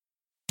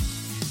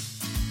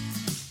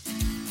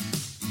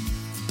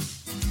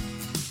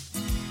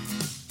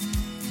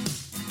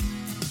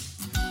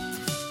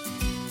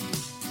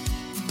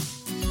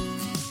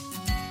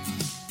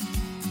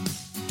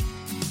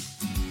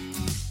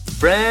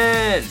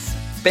Friends,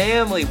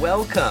 family,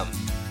 welcome.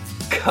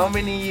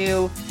 Coming to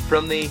you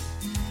from the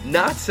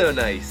not so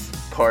nice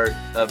part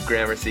of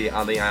Gramercy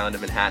on the island of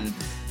Manhattan.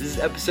 This is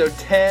episode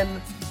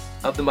 10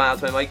 of the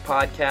Miles by Mike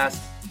podcast.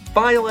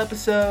 Final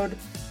episode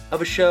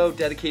of a show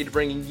dedicated to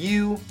bringing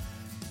you,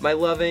 my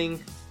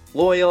loving,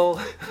 loyal,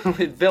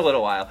 it's been a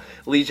little while,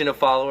 legion of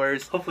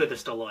followers. Hopefully they're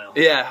still loyal.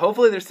 Yeah,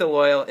 hopefully they're still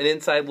loyal. An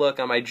inside look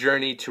on my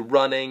journey to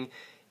running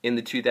in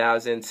the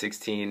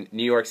 2016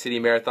 New York City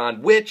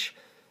Marathon, which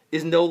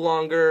is no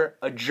longer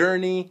a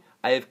journey.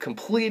 I have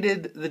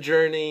completed the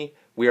journey.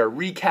 We are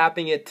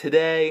recapping it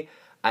today.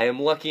 I am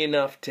lucky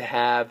enough to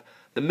have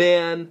the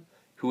man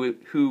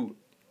who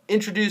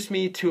introduced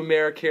me to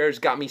AmeriCares,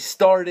 got me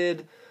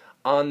started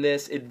on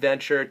this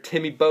adventure,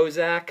 Timmy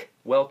Bozak.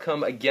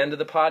 Welcome again to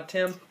the pod,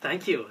 Tim.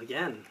 Thank you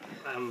again.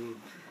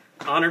 I'm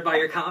honored by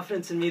your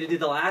confidence in me to do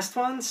the last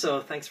one, so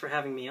thanks for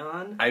having me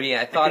on. I mean,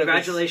 I thought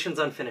congratulations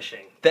on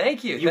finishing.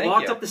 Thank you. You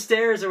walked up the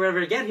stairs or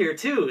whatever to get here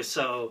too,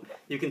 so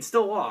you can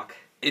still walk.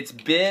 It's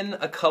been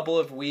a couple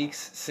of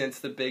weeks since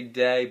the big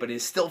day, but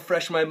it's still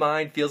fresh in my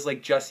mind. Feels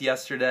like just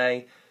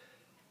yesterday.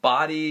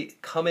 Body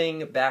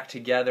coming back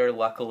together,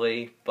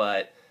 luckily,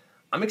 but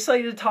I'm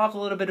excited to talk a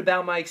little bit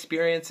about my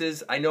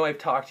experiences. I know I've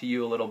talked to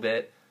you a little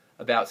bit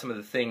about some of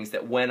the things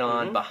that went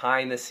on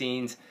behind the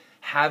scenes.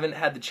 Haven't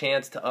had the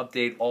chance to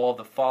update all of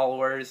the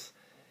followers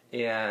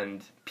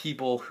and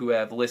people who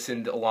have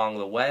listened along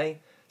the way,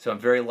 so I'm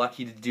very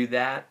lucky to do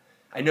that.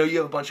 I know you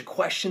have a bunch of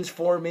questions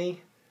for me.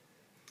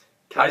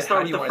 Can I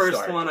start with the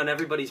first one on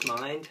everybody's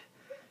mind?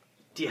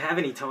 Do you have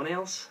any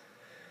toenails?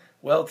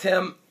 Well,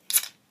 Tim,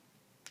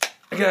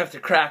 I'm going to have to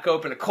crack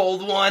open a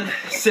cold one,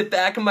 sit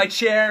back in my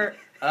chair.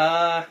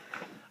 I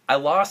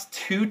lost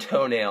 2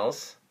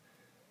 toenails.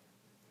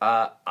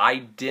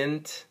 I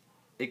didn't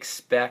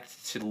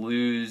expect to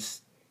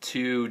lose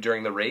 2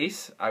 during the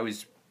race. I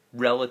was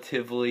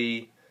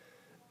relatively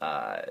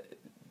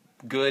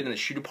good in the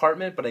shoe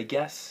department, but I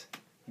guess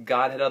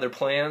God had other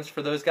plans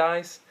for those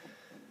guys.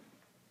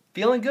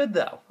 Feeling good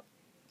though.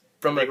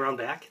 Have they grown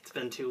back? It's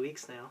been 2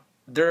 weeks now.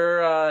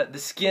 They're the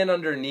skin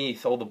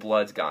underneath, all the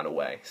blood's gone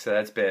away, so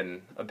that's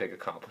been a big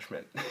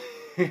accomplishment.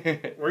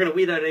 We're gonna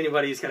weed out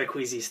anybody who's got a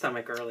queasy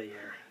stomach early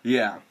here.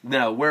 Yeah,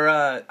 no, we're.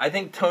 I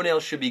think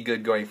toenails should be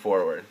good going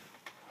forward,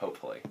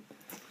 hopefully.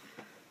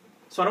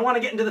 So I don't want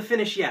to get into the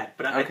finish yet,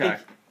 but I think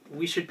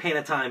we should paint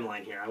a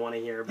timeline here. I want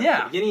to hear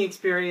about the beginning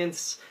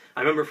experience.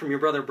 I remember from your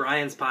brother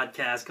Brian's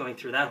podcast going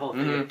through that whole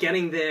thing, of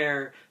getting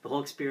there, the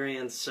whole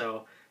experience.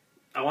 So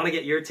I want to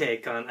get your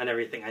take on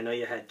everything. I know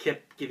you had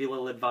Kip give you a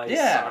little advice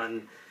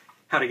on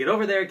how to get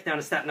over there, get down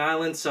to Staten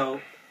Island.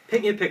 So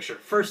paint me a picture.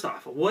 First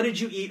off, what did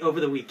you eat over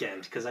the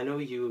weekend? Because I know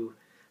you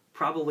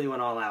probably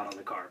went all out on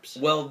the carbs.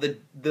 Well,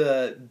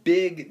 the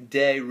big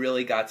day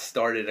really got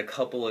started a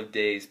couple of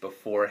days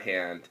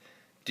beforehand.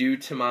 Due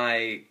to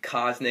my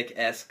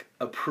Cosnick-esque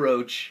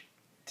approach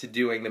to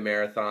doing the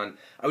marathon,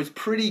 I was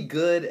pretty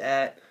good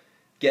at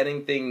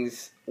getting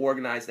things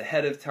organized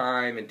ahead of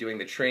time and doing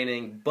the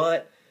training,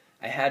 but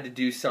I had to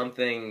do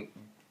something,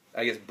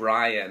 I guess,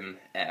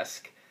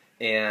 Brian-esque,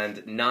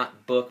 and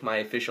not book my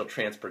official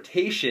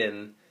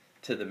transportation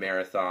to the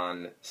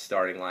marathon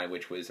starting line,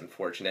 which was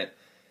unfortunate.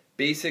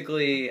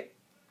 Basically,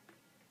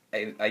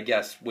 I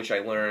guess, which I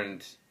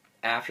learned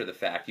after the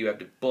fact, you have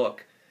to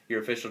book your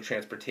official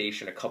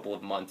transportation a couple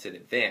of months in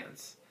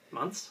advance.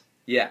 Months?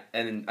 Yeah,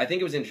 and I think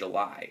it was in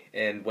July.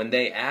 And when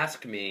they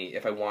asked me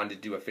if I wanted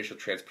to do official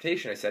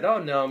transportation, I said,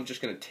 oh no, I'm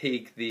just going to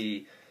take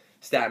the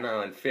Staten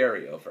Island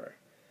ferry over.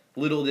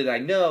 Little did I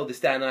know, the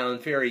Staten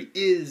Island ferry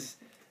is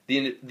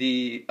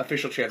the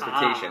official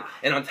transportation.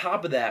 And on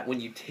top of that,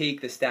 when you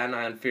take the Staten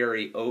Island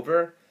ferry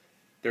over,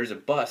 there's a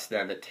bus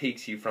then that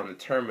takes you from the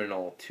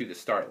terminal to the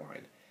start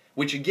line.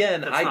 Which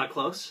again, That's not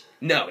close?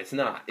 No, it's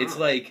not. It's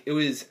like, it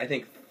was, I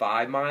think,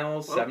 5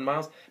 miles, 7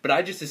 miles. But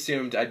I just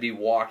assumed I'd be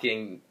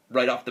walking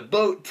right off the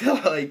boat to,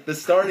 like, the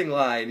starting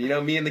line. You know,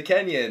 me and the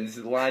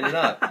Kenyans lining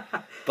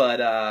up.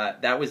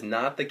 But that was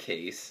not the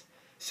case.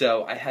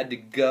 So I had to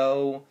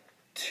go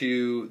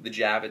to the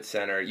Javits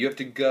Center. You have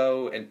to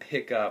go and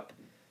pick up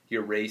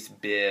your race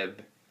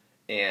bib,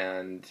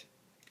 and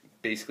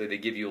basically they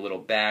give you a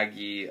little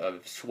baggie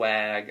of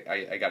swag.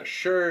 I got a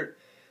shirt.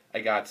 I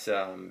got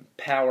some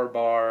power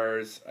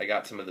bars, I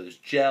got some of those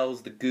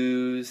gels, the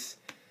goos,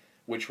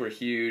 which were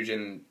huge,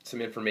 and some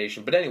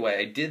information. But anyway,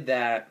 I did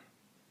that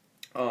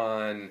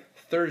on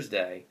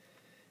Thursday,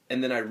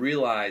 and then I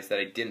realized that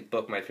I didn't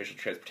book my official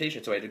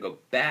transportation, so I had to go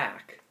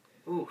back.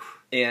 Oof.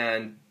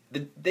 And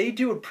they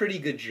do a pretty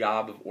good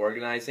job of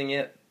organizing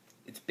it.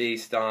 It's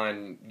based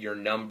on your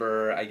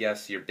number, I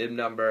guess, your bib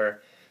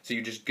number. So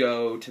you just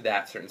go to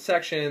that certain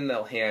section,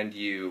 they'll hand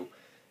you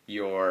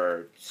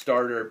your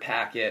starter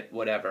packet,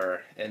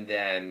 whatever, and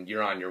then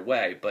you're on your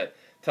way. But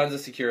tons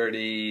of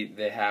security,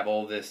 they have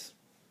all this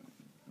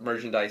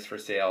merchandise for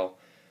sale.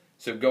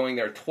 So going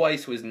there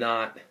twice was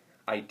not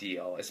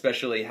ideal,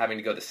 especially having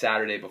to go the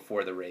Saturday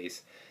before the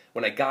race.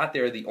 when I got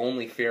there, the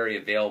only ferry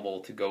available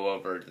to go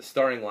over to the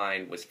starting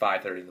line was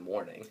 5:30 in the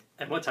morning.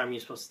 At what time are you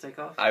supposed to take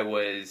off?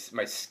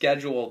 My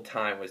scheduled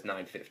time was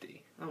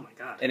 9:50. Oh my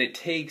god. And it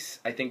takes,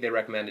 I think they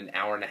recommend an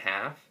hour and a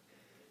half.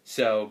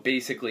 So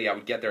basically I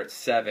would get there at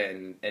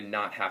 7 and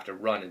not have to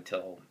run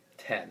until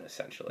 10,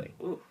 essentially.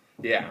 Ooh.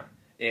 Yeah.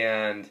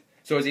 And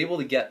so I was able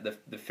to get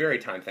the ferry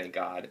time, thank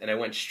God, and I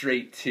went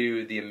straight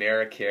to the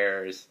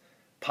Americares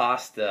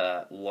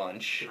pasta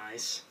lunch.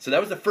 Nice. So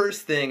that was the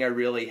first thing I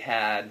really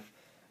had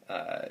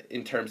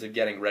in terms of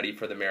getting ready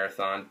for the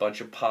marathon. Bunch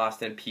of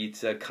pasta and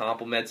pizza,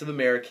 compliments of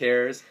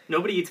Americares.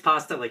 Nobody eats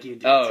pasta like you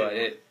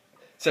do.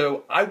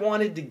 So I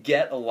wanted to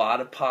get a lot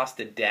of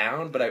pasta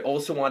down, but I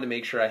also wanted to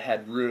make sure I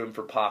had room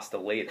for pasta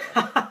later.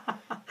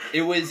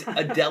 It was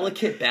a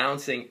delicate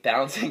bouncing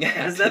act.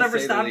 Has that ever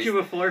stopped you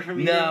before from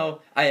eating?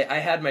 No, I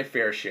had my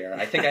fair share.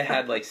 I think I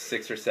had like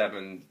 6 or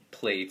 7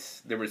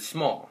 plates. They were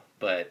small,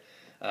 but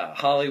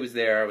Holly was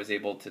there. I was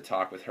able to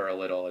talk with her a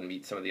little and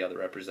meet some of the other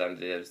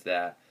representatives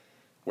that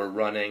were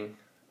running.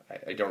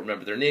 I don't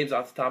remember their names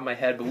off the top of my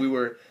head, but we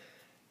were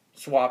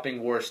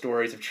swapping war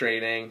stories of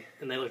training.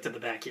 And they looked at the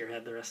back of your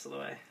head the rest of the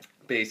way.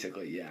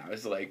 Basically, yeah. I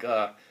was like,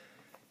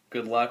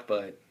 good luck,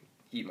 but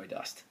eat my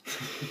dust.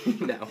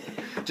 No,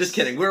 just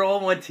kidding. We're all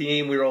one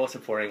team. We were all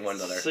supporting one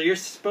another. So you're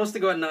supposed to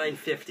go at 9:50.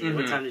 Mm-hmm.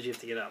 What time did you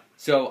have to get up?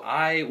 So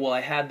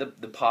I had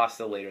the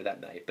pasta later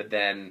that night, but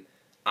then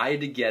I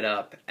had to get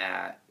up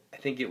at, I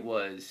think it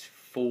was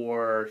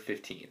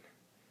 4:15.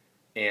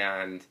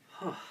 And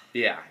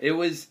yeah, it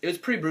was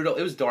pretty brutal.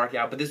 It was dark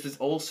out, but this was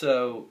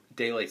also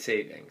daylight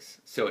savings,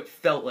 so it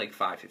felt like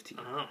 5:15.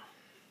 Oh.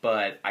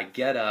 But I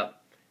get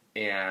up,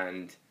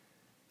 and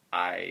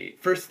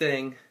first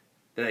thing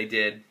that I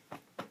did,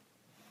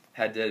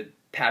 had to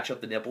patch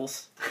up the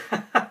nipples,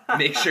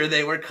 make sure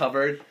they were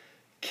covered.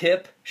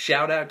 Kip,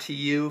 shout out to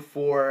you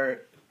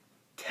for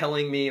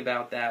telling me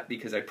about that,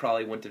 because I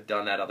probably wouldn't have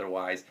done that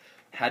otherwise.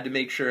 Had to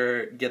make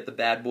sure, get the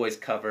bad boys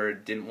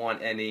covered, didn't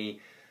want any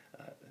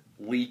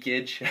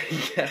leakage,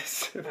 I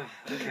guess.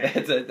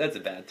 Okay. That's a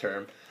bad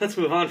term. Let's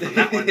move on from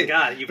that one.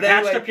 God, you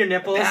patched up your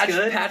nipples,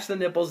 good? Patched the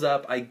nipples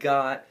up. I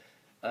got,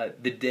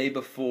 the day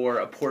before,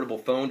 a portable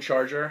phone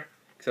charger,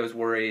 because I was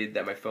worried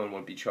that my phone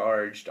wouldn't be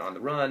charged on the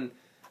run.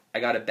 I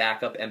got a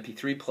backup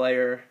MP3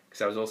 player,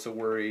 because I was also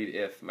worried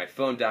if my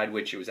phone died,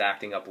 which it was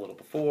acting up a little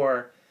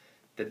before,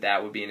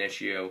 that would be an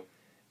issue.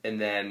 And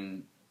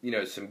then,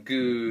 some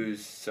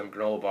goos, some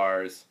granola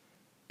bars,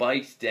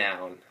 biked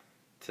down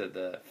to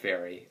the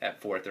ferry at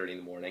 4:30 in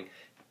the morning.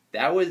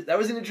 That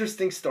was an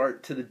interesting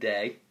start to the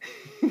day.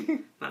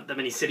 Not that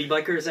many city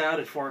bikers out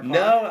at 4 o'clock?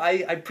 No,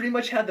 I pretty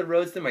much had the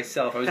roads to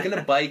myself. I was going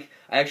to bike,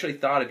 I actually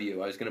thought of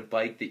you. I was going to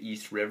bike the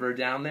East River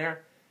down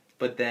there,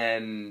 but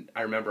then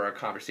I remember our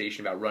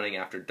conversation about running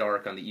after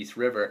dark on the East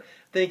River,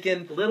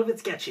 thinking, a little bit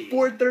sketchy.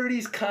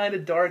 4:30's kind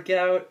of dark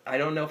out. I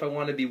don't know if I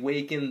want to be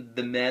waking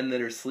the men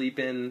that are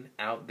sleeping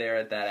out there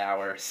at that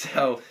hour.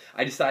 So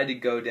I decided to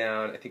go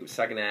down, I think it was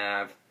 2nd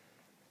Ave,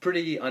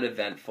 pretty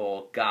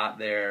uneventful, got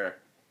there,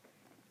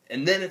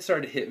 and then it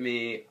started to hit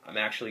me, I'm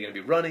actually going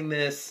to be running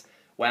this.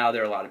 Wow,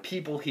 there are a lot of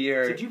people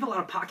here. So did you have a lot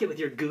of pocket with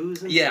your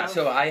goos and stuff?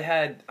 stuff? So I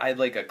had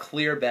like a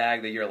clear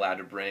bag that you're allowed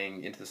to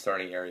bring into the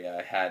starting area.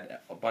 I had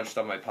a bunch of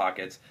stuff in my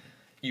pockets.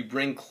 You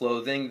bring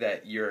clothing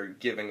that you're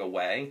giving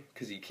away,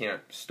 because you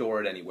can't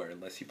store it anywhere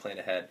unless you plan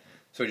ahead.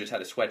 So I just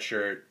had a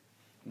sweatshirt,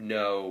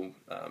 no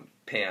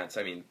pants,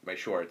 my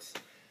shorts,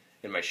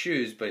 and my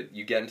shoes, but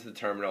you get into the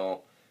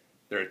terminal.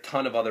 There are a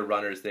ton of other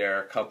runners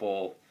there, a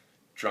couple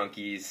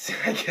drunkies,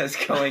 I guess,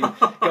 going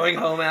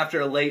home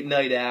after a late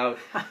night out.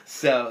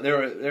 So there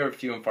were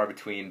few and far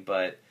between,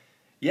 but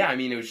yeah,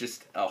 it was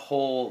just a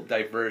whole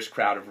diverse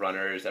crowd of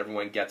runners.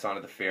 Everyone gets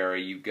onto the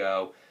ferry, you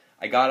go.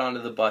 I got onto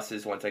the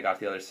buses once I got to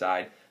the other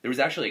side. There was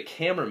actually a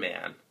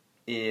cameraman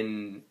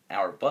in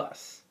our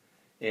bus,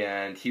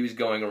 and he was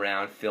going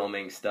around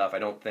filming stuff. I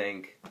don't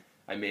think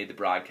I made the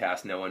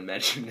broadcast. No one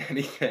mentioned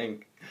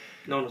anything.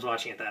 No one was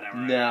watching at that hour.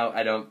 No,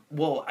 I don't.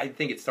 Well, I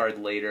think it started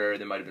later.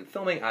 They might have been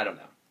filming. I don't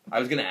know. I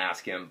was going to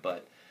ask him,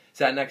 but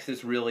sat next to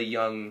this really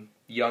young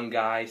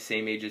guy,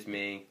 same age as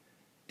me.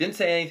 Didn't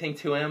say anything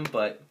to him,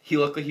 but he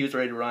looked like he was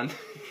ready to run.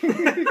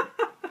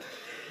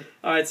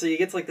 All right, so you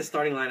get to the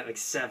starting line at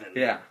 7.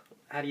 Yeah.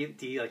 How do you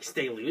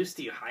stay loose?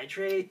 Do you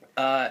hydrate?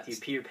 Do you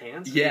pee your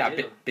pants?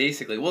 Yeah,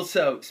 basically. Well,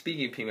 so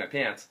speaking of peeing my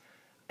pants,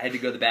 I had to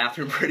go to the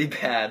bathroom pretty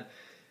bad.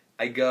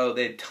 They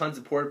had tons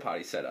of porta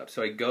potties set up,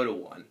 so I go to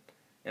one.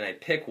 And I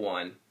pick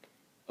one,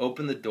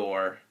 open the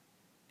door,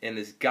 and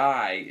this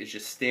guy is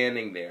just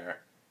standing there.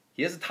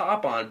 He has a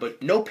top on,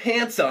 but no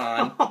pants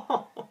on.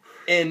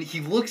 And he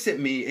looks at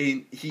me,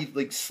 and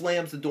he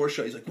slams the door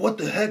shut. He's like, "What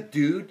the heck,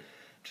 dude?"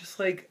 Just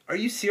are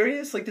you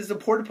serious? This is a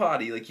porta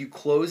potty. You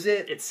close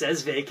it. It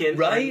says vacant.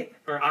 Right?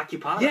 Or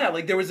occupied. Yeah,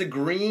 there was a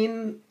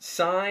green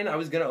sign. I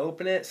was going to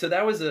open it. So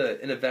that was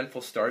an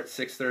eventful start,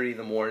 6:30 in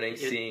the morning,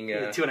 seeing... You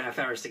had 2.5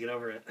 hours to get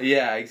over it.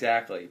 Yeah,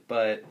 exactly.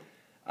 But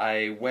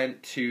I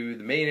went to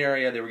the main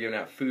area. They were giving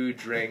out food,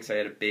 drinks. I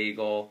had a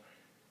bagel.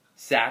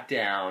 Sat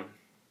down,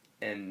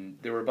 and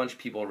there were a bunch of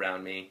people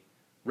around me.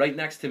 Right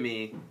next to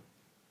me,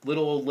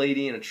 little old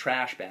lady in a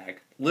trash bag,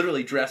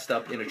 literally dressed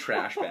up in a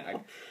trash bag.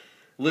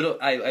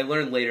 I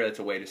learned later that's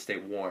a way to stay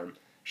warm.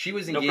 She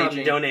was engaging... No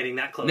problem donating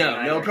that clothing.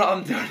 No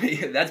problem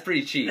donating. That's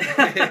pretty cheap.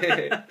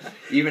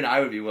 Even I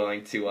would be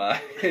willing to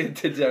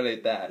to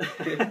donate that.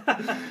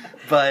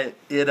 But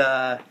it,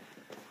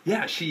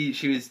 yeah,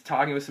 she was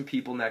talking with some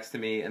people next to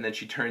me, and then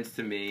she turns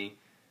to me.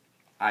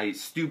 I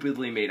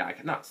stupidly made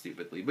not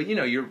stupidly, but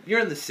you're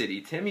in the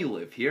city, Tim. You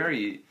live here.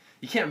 You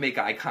can't make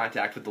eye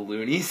contact with the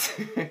loonies.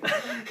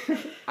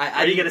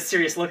 Or you get a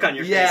serious look on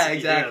your face. Yeah,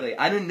 exactly.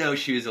 I didn't know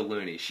she was a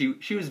loony.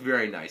 She was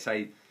very nice.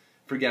 I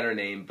forget her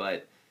name,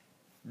 but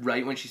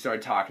right when she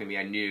started talking to me,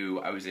 I knew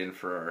I was in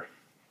for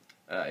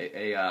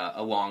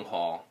a long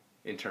haul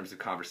in terms of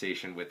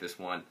conversation with this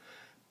one.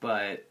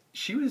 But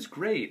she was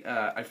great.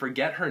 I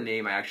forget her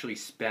name. I actually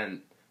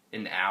spent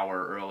an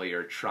hour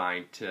earlier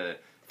trying to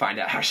find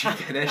out how she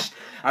finished.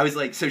 I was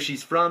like, so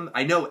she's from...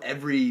 I know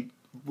every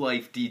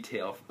life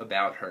detail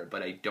about her,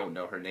 but I don't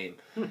know her name.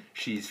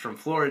 She's from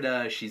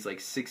Florida. She's like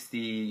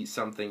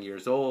 60-something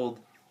years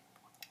old.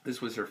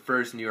 This was her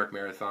first New York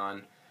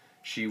Marathon.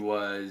 She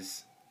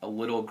was a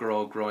little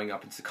girl growing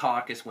up in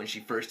Secaucus when she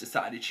first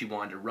decided she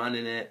wanted to run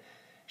in it.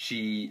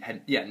 She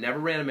had, never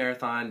ran a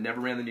marathon, never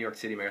ran the New York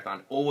City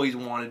Marathon, always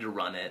wanted to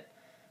run it.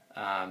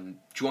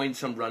 Joined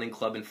some running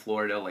club in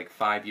Florida like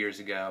 5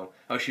 years ago.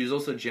 Oh, she was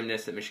also a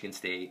gymnast at Michigan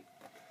State.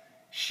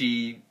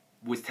 She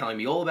was telling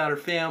me all about her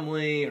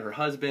family, her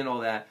husband, all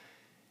that.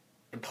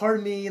 And part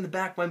of me, in the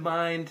back of my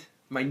mind,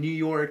 my New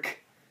York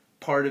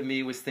part of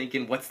me was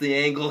thinking, what's the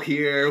angle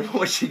here?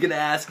 What's she going to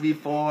ask me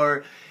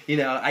for?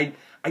 I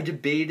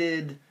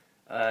debated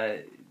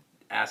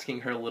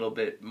asking her a little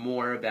bit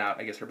more about,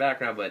 I guess, her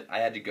background, but I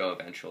had to go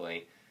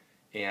eventually.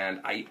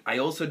 And I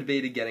also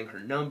debated getting her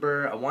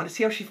number. I wanted to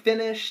see how she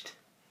finished,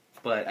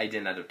 but I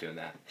didn't end up doing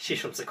that. She's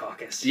from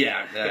Secaucus.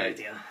 Yeah. Good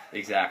idea.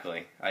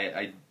 Exactly.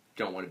 I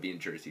don't want to be in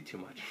Jersey too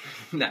much.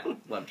 No,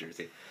 love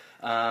Jersey.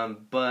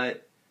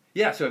 But,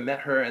 yeah, so I met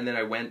her, and then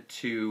I went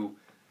to...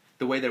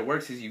 The way that it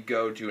works is you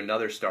go to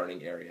another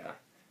starting area,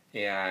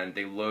 and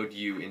they load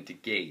you into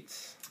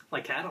gates.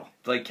 Like cattle.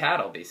 Like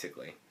cattle,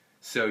 basically.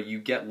 So you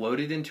get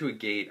loaded into a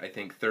gate, I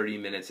think, 30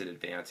 minutes in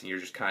advance, and you're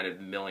just kind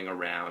of milling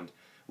around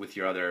with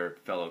your other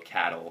fellow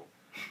cattle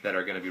that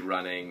are going to be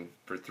running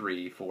for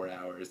 3-4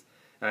 hours.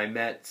 And I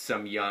met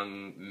some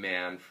young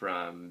man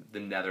from the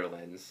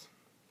Netherlands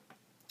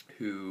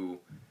who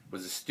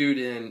was a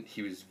student.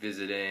 He was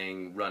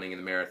visiting, running in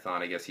the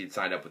marathon. I guess he'd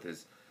signed up with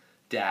his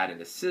dad and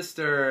his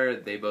sister.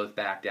 They both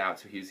backed out,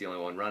 so he was the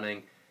only one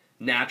running.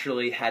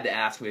 Naturally, had to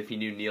ask him if he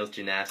knew Niels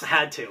Gymnast.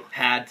 Had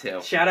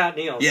to. Shout out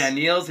Niels. Yeah,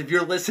 Niels, if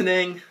you're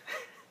listening...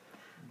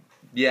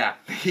 Yeah,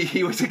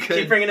 he was a good...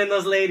 Keep bringing in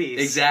those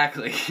ladies.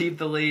 Exactly. Keep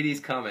the ladies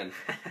coming.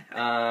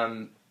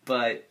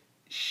 But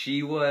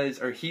he was...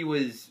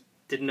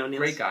 Didn't know Niels?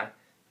 Great guy.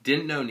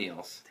 Didn't know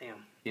Niels.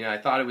 Damn. I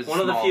thought it was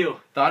one of the few.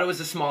 Thought it was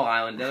a small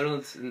island. No,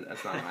 that's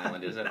not an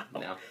island, is it?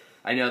 No.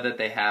 I know that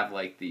they have,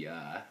 like, the...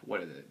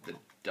 what are the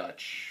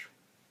Dutch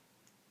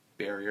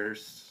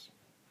barriers?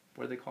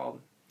 What are they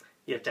called?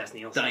 You have to ask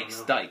Niels.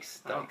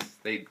 Dikes. Oh.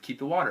 They keep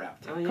the water out.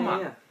 Oh, yeah, Come on.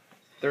 Yeah.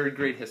 Third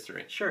grade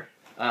history. Sure.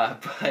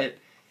 But...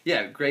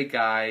 Yeah, great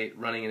guy,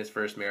 running in his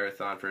first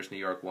marathon, first New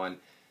York one.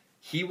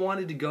 He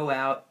wanted to go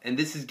out, and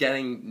this is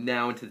getting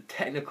now into the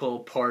technical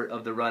part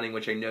of the running,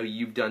 which I know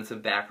you've done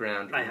some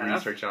background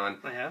research on.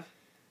 I have.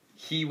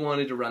 He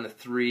wanted to run a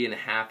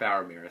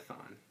 3.5-hour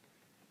marathon.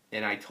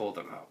 And I told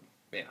him, oh,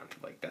 man,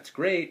 like, that's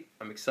great.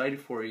 I'm excited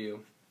for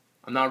you.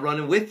 I'm not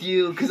running with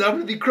you, because I'm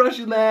going to be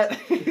crushing that.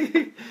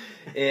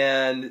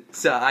 And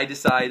so I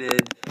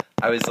decided,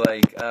 I was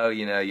like, oh,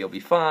 you'll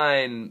be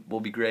fine. We'll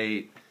be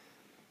great.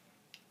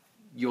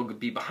 You'll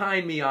be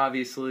behind me,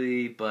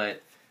 obviously,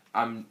 but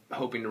I'm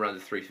hoping to run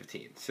the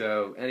 3:15.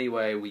 So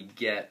anyway, we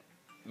get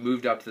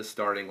moved up to the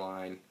starting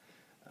line.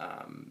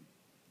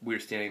 We were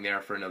standing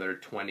there for another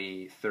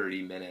 20,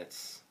 30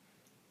 minutes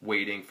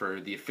waiting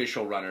for the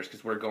official runners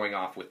because we're going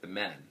off with the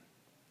men.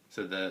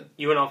 So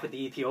You went off with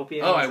the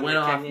Ethiopians? Oh, I went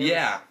off,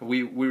 yeah.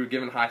 We were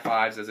giving high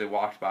fives as they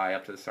walked by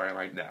up to the starting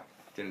line. No,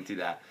 didn't do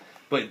that.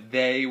 But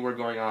they were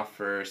going off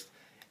first.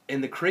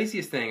 And the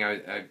craziest thing,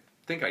 I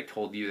think I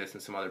told you this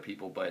and some other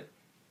people, but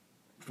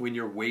when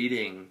you're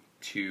waiting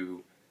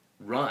to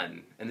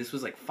run, and this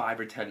was like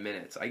 5 or 10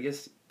 minutes, I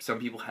guess some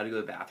people had to go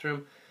to the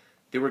bathroom.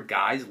 There were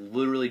guys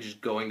literally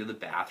just going to the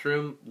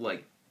bathroom,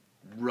 like,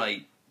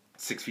 right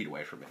 6 feet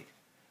away from me.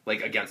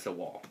 Like, against a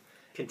wall.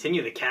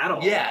 Continue the cattle.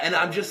 Yeah, and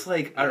I'm just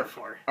like,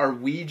 are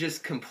we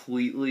just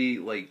completely,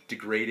 like,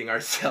 degrading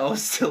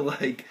ourselves to,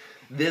 like,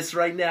 this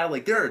right now?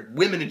 Like, there are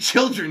women and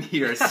children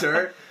here,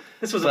 sir.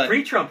 This was a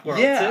pre-Trump world,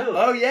 yeah. too.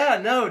 Oh, yeah,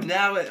 no,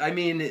 now,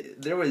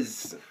 there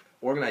was...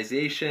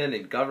 organization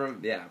and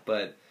government,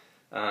 but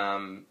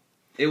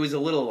it was a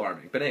little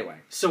alarming. But anyway.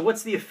 So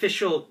what's the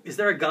official... Is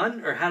there a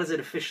gun, or how does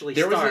it officially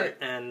start?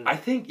 I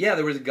think,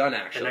 there was a gun,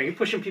 actually. And are you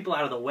pushing people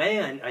out of the way?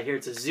 And I hear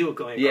it's a zoo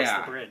going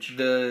across the bridge.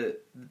 The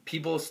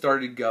people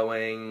started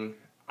going.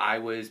 I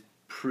was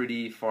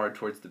pretty far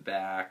towards the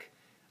back.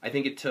 I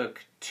think it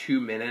took 2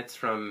 minutes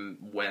from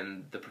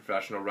when the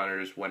professional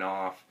runners went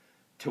off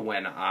to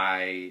when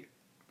I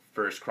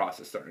first crossed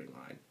the starting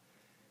line.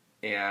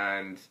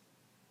 And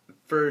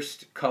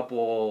first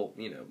couple,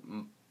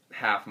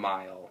 half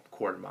mile,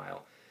 quarter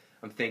mile,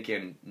 I'm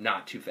thinking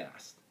not too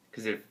fast.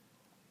 Because if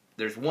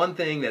there's one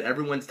thing that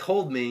everyone's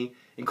told me,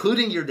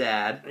 including your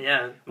dad,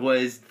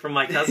 was... From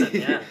my cousin,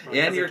 yeah.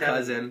 And your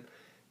cousin,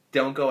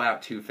 don't go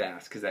out too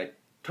fast, because that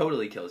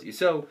totally kills you.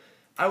 So,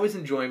 I was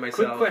enjoying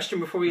myself. Quick question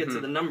before we get to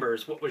the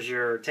numbers. What was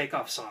your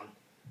takeoff song?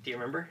 Do you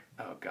remember?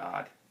 Oh,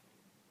 God.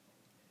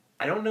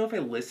 I don't know if I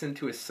listened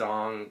to a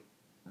song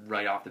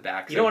right off the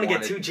bat. You don't want to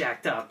get too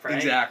jacked up, right?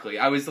 Exactly.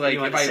 I was like,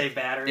 save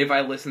battery. If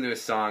I listen to a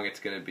song, it's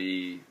going to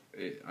be...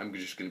 I'm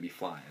just going to be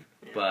flying.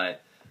 Yeah.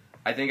 But...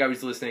 I think I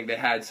was listening, they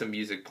had some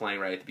music playing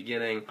right at the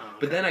beginning,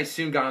 but then I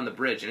soon got on the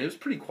bridge, and it was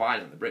pretty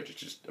quiet on the bridge.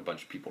 It's just a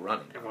bunch of people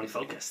running. Everyone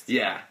focused.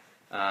 Yeah.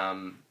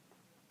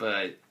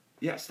 But,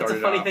 yeah, started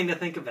It's a funny thing to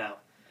think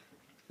about.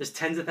 There's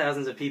tens of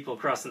thousands of people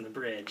crossing the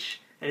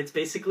bridge, and it's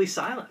basically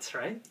silence,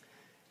 right?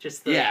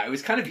 Yeah, it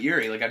was kind of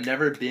eerie. Like, I've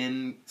never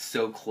been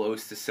so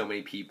close to so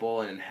many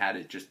people, and had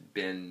it just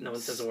been... No one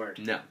says a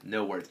word.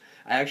 No words.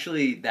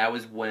 That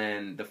was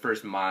when, the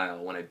first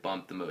mile, when I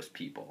bumped the most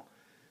people.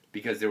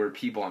 Because there were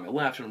people on my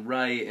left and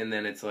right, and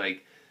then it's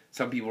like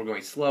some people were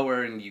going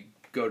slower, and you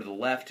go to the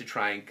left to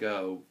try and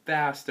go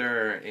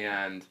faster,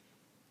 and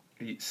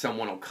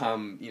someone will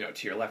come,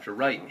 to your left or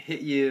right and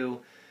hit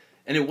you.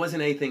 And it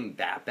wasn't anything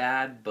that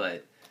bad,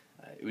 but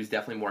it was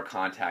definitely more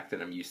contact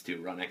than I'm used to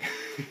running.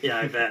 Yeah,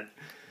 I bet.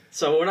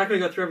 So we're not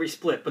going to go through every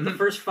split, but the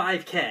first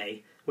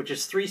 5K, which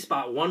is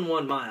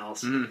 3.11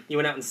 miles, you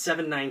went out in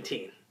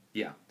 7:19.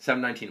 Yeah,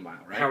 7:19 a mile,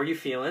 right? How were you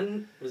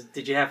feeling?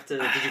 Did you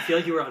feel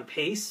like you were on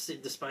pace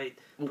despite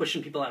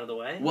pushing people out of the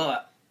way?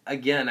 Well,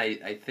 again,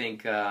 I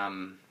think I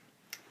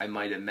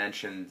might have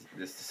mentioned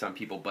this to some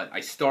people, but I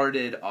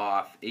started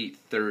off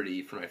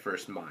 8:30 for my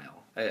first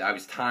mile. I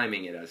was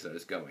timing it as I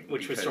was going.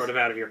 Which was sort of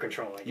out of your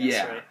control, I guess,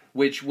 yeah, right?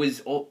 Which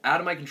was out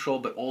of my control,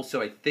 but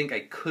also I think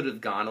I could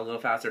have gone a little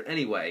faster.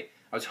 Anyway,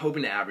 I was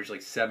hoping to average like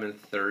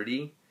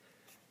 7:30.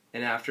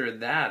 And after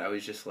that, I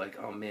was just like,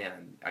 oh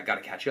man, I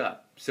gotta catch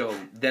up. So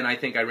then I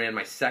think I ran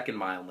my second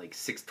mile in like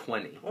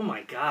 6:20. Oh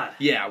my god.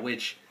 Yeah,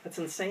 which... That's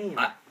insane.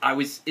 I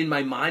was, in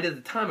my mind at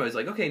the time, I was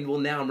like, okay, well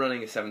now I'm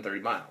running a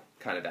 7:30 mile.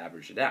 Kind of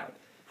averaged it out.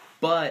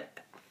 But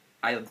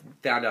I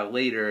found out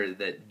later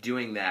that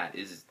doing that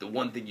is the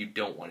one thing you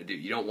don't want to do.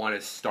 You don't want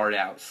to start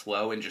out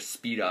slow and just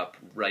speed up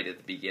right at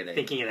the beginning.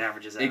 Thinking it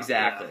averages out.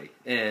 Exactly.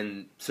 Yeah.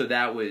 And so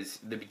that was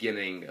the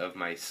beginning of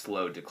my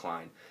slow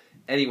decline.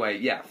 Anyway,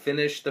 yeah,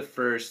 finished the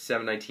first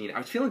 7:19. I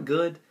was feeling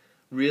good,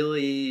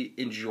 really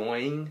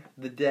enjoying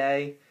the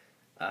day.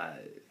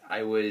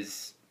 I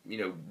was,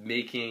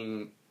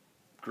 making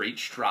great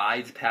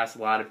strides past a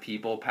lot of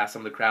people, past some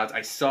of the crowds.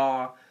 I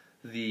saw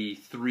the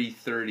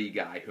 3:30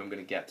 guy, who I'm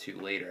going to get to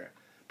later,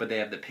 but they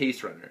have the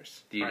pace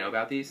runners. Do you know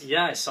about these?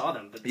 Yeah, I saw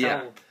them. But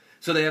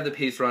So they have the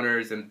pace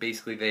runners, and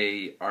basically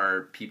they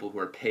are people who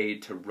are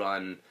paid to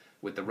run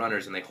with the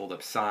runners, and they hold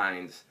up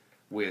signs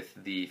with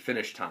the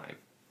finish time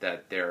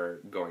that they're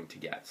going to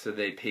get. So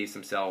they pace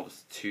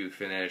themselves to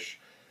finish,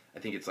 I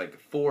think it's like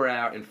 4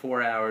 hours, in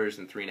 4 hours,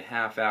 and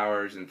 3.5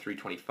 hours, and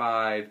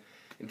 3:25,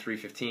 and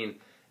 3:15.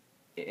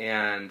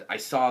 And I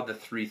saw the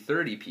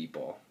 3:30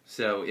 people.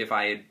 So if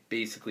I had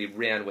basically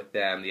ran with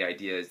them, the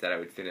idea is that I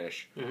would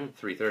finish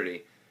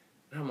 3:30.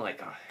 And I'm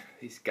like, oh,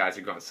 these guys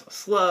are going so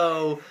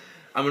slow.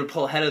 I'm going to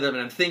pull ahead of them.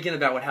 And I'm thinking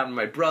about what happened to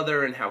my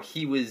brother and how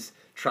he was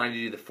trying to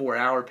do the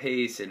 4-hour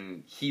pace,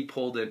 and he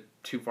pulled it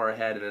too far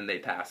ahead, and then they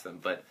passed them.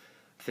 But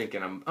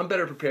thinking I'm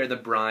better prepared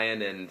than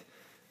Brian, and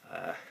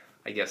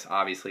I guess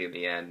obviously in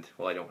the end,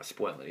 well, I don't want to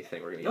spoil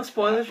anything. We're gonna no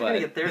spoilers. We're gonna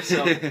get there.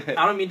 So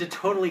I don't mean to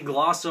totally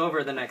gloss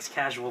over the next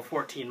casual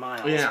 14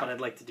 miles, but I'd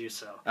like to do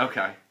so.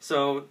 Okay.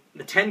 So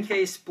the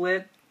 10K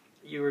split,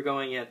 you were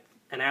going at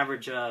an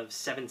average of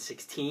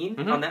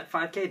 7:16 on that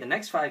 5K. The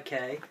next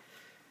 5K,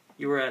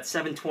 you were at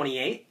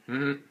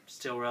 7:28.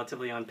 Still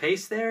relatively on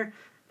pace there.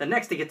 The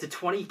next to get to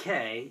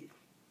 20K.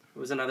 It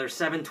was another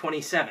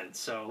 7:27,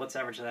 so let's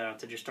average that out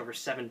to just over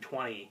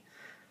 7:20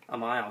 a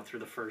mile through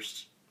the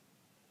first,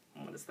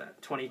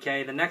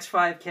 20K. The next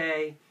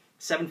 5K,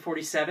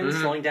 7:47,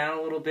 slowing down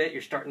a little bit.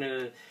 You're starting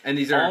to and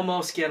these are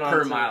almost get on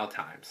per mile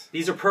times.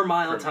 These are per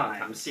mile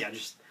times. Yeah,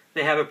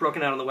 they have it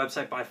broken out on the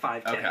website by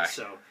 5K,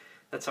 so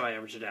that's how I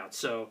average it out.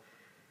 So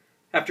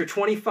after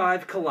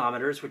 25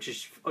 kilometers, which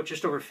is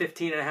just over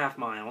 15.5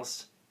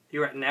 miles,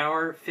 you're at an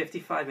hour,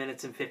 55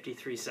 minutes, and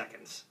 53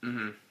 seconds.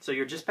 So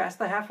you're just past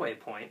the halfway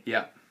point.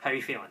 Yeah. How are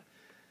you feeling?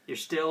 You're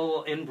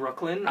still in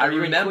Brooklyn? I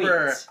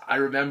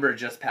remember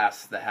just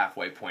past the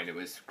halfway point. It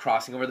was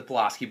crossing over the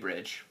Pulaski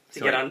Bridge.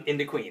 To get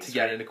into Queens. To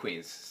get into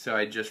Queens. So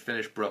I just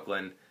finished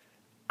Brooklyn.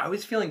 I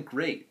was feeling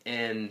great.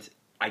 And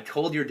I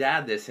told your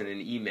dad this in an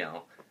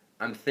email.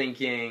 I'm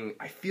thinking,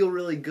 I feel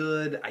really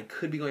good. I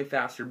could be going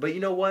faster. But you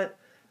know what?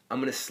 I'm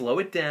going to slow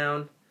it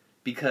down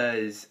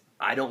because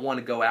I don't want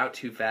to go out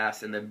too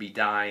fast and then be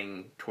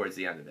dying towards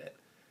the end of it.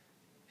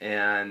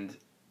 And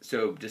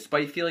so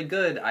despite feeling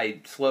good, I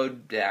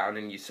slowed down,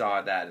 and you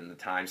saw that in the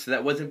time. So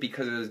that wasn't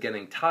because I was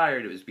getting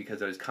tired, it was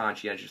because I was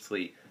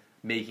conscientiously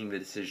making the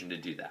decision to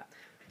do that.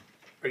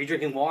 Are you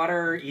drinking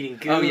water, eating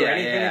goo, or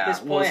anything at this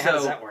point? Well, how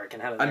does that work?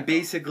 And how does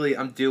that go?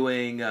 I'm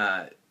doing,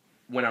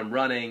 when I'm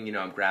running,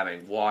 I'm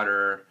grabbing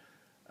water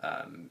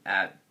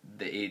at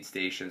the aid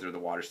stations or the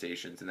water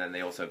stations, and then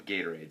they also have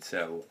Gatorade.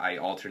 So I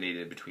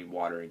alternated between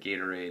water and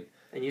Gatorade.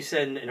 And you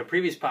said in a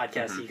previous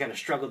podcast that you kind of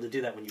struggled to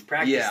do that when you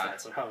practiced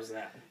that. So how was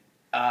that?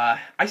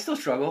 I still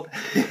struggled.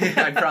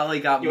 I probably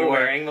got more. You were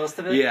wearing most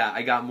of it? Yeah,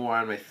 I got more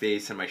on my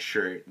face and my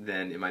shirt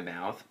than in my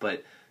mouth,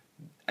 but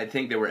I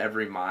think they were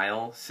every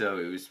mile, so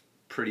it was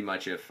pretty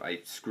much if I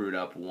screwed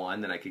up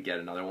one, then I could get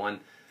another one.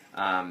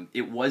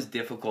 It was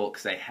difficult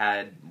because I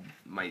had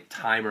my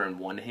timer in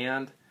one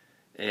hand,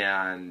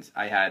 and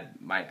I had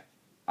my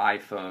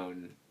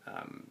iPhone,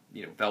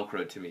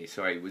 Velcroed to me,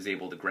 so I was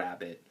able to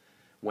grab it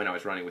when I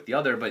was running with the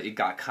other, but it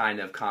got kind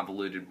of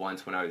convoluted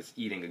once when I was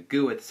eating a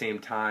goo at the same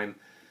time.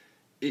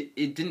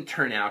 It didn't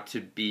turn out to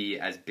be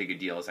as big a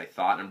deal as I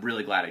thought, and I'm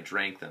really glad I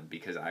drank them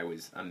because I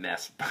was a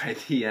mess by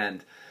the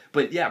end.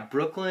 But yeah,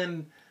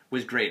 Brooklyn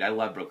was great. I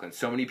love Brooklyn.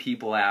 So many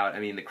people out. I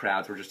mean, the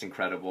crowds were just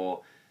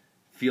incredible.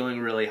 Feeling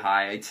really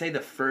high. I'd say the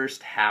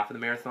first half of the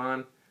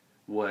marathon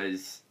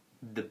was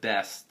the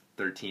best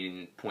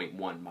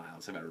 13.1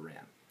 miles I've ever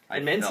ran.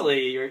 And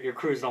mentally, you're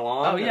cruising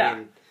along. Oh,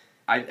 yeah.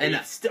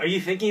 Are you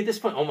thinking at this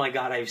point, oh my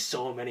God, I have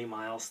so many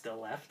miles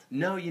still left?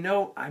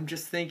 No, I'm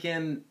just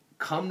thinking,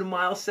 come to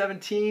mile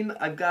 17,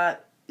 I've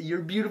got your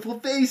beautiful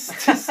face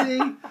to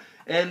see,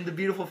 and the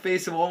beautiful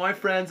face of all my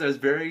friends. I was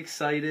very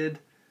excited,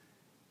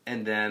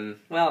 and then...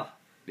 Well,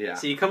 yeah.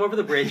 So you come over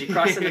the bridge, you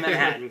cross into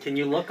Manhattan. Can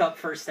you look up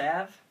First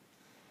Ave?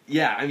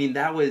 Yeah, I mean,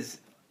 that was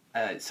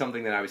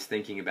something that I was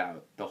thinking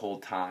about the whole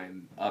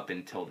time up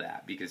until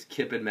that, because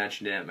Kip had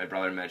mentioned it, my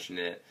brother mentioned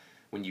it.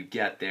 When you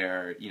get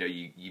there,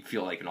 you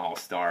feel like an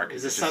all-star. It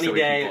was a sunny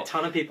day, a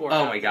ton of people were out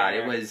there. Oh my God,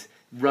 it was...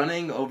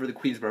 Running over the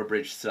Queensboro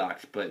Bridge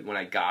sucked, but when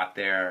I got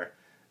there,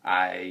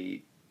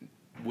 I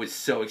was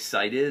so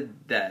excited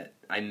that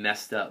I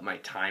messed up my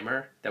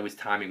timer that was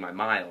timing my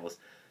miles.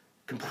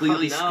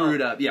 Completely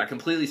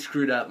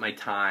screwed up my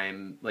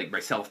time, like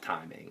my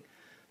self-timing.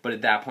 But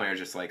at that point, I was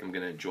just like, I'm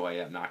going to enjoy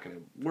it. I'm not going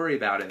to worry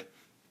about it.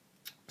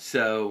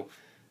 So,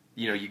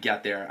 you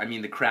get there. I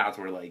mean, the crowds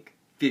were like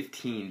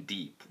 15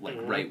 deep, like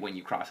right when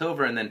you cross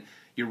over. And then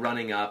you're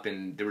running up,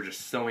 and there were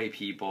just so many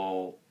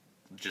people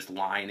just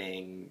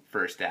lining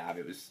First Ave.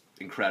 It was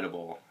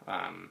incredible.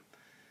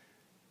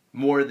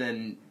 More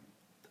than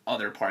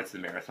other parts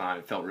of the marathon.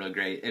 It felt really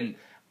great. And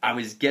I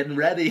was getting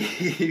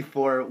ready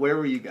for... Where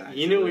were you guys?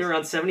 You knew we were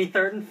on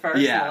 73rd and 1st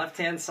on the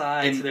left-hand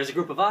side. And so there's a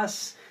group of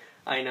us.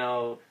 I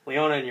know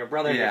Leona and your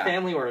brother and your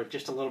family were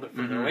just a little bit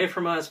further away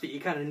from us, but you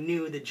kind of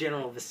knew the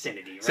general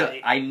vicinity, right? So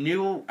I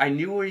knew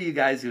where you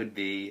guys would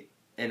be,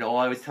 and all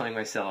I was telling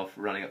myself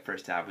running up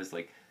First Ave was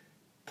like,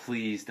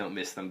 please don't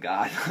miss them,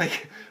 God.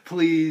 Like,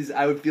 please.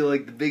 I would feel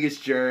like the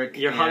biggest jerk.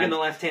 You're hugging the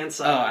left-hand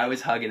side. Oh, I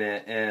was hugging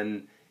it,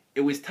 and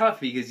it was tough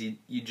because you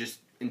just,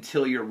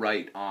 until you're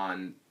right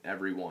on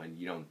everyone,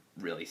 you don't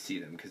really see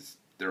them because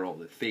they're all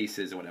the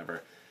faces or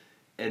whatever.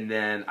 And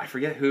then, I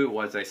forget who it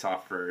was I saw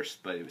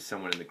first, but it was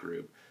someone in the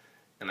group.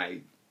 And I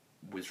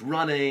was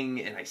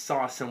running, and I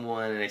saw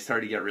someone, and I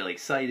started to get really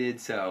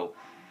excited, so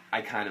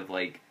I kind of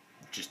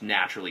just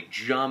naturally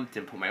jumped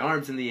and put my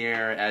arms in the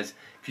air. As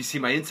if you see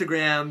my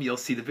Instagram, you'll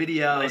see the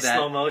video.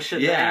 Slow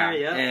motion there,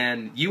 yeah.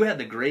 And you had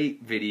the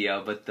great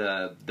video, but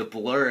the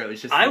blur, it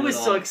was just I was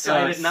so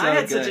excited, and I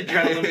had such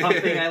adrenaline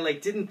pumping, I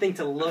didn't think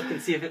to look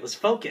and see if it was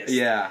focused.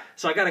 Yeah.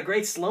 So I got a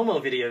great slow-mo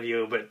video of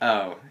you, but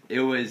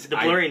it was... The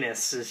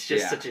blurriness is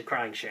just such a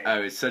crying shame. Oh,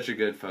 it was such a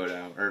good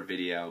photo, or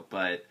video,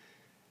 but...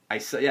 I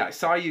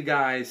saw you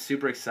guys,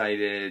 super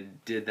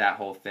excited, did that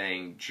whole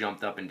thing,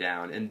 jumped up and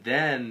down, and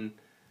then...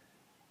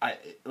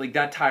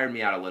 that tired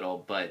me out a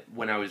little, but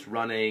when I was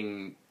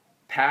running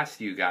past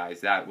you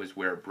guys, that was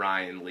where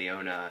Brian,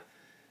 Leona,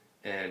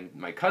 and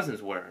my cousins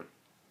were.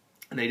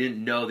 And I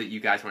didn't know that you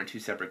guys were in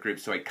two separate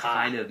groups, so I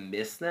kind of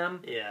missed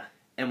them. Yeah.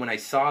 And when I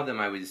saw them,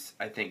 I was,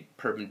 I think,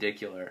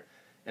 perpendicular.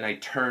 And I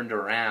turned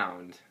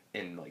around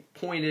and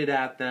pointed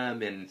at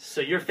them, and so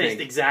you're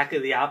faced exactly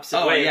the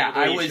opposite way. Oh yeah,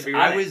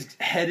 I was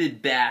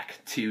headed back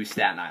to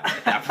Staten Island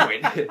at that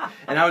point.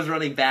 And I was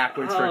running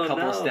backwards for a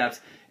couple of steps.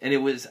 And it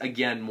was,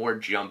 again, more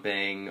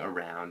jumping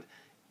around.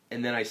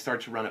 And then I start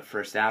to run up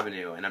First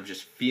Avenue, and I'm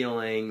just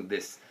feeling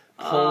this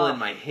pull in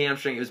my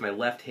hamstring. It was my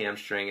left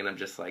hamstring, and I'm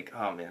just like,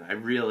 oh, man, I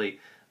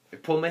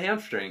pulled my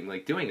hamstring,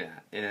 doing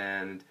that.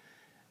 And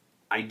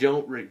I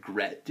don't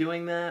regret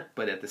doing that,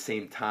 but at the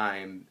same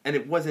time, and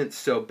it wasn't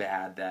so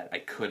bad that I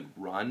couldn't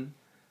run.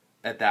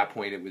 At that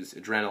point, it was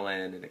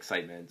adrenaline and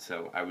excitement,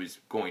 so I was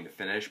going to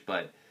finish,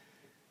 but...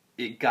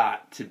 It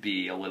got to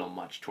be a little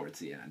much towards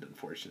the end,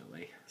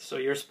 unfortunately. So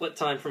your split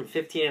time from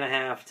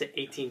 15.5 to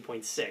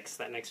 18.6,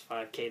 that next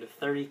 5K to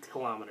 30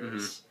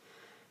 kilometers,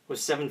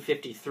 was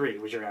 7:53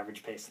 was your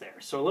average pace there.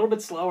 So a little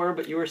bit slower,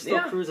 but you were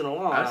still cruising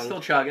along. I was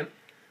still chugging.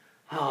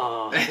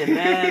 Oh, and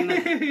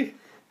then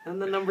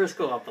And the numbers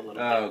go up a little bit.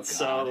 God.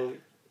 So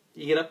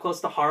you get up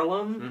close to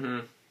Harlem. Mm-hmm.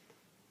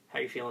 How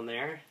are you feeling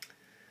there?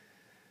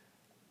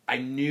 I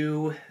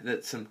knew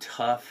that some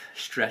tough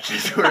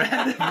stretches were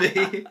ahead of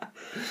me.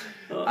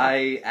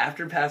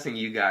 After passing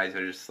you guys,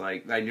 I just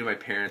like, I knew my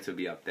parents would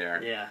be up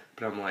there. Yeah.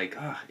 But I'm like,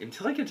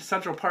 until I get to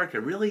Central Park, I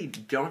really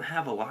don't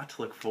have a lot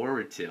to look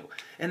forward to.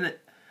 And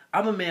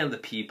I'm a man of the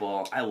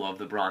people. I love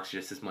the Bronx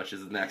just as much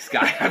as the next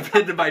guy. I've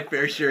been to my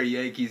fair share of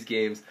Yankees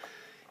games.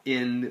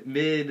 In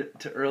mid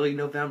to early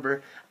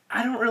November,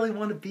 I don't really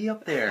want to be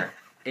up there.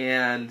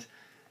 And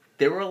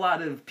there were a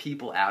lot of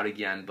people out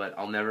again, but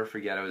I'll never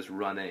forget I was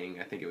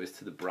running, I think it was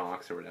to the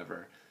Bronx or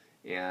whatever,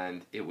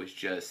 and it was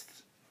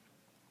just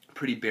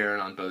pretty barren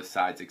on both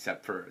sides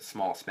except for a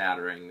small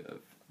smattering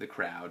of the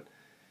crowd.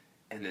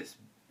 And this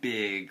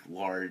big,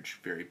 large,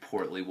 very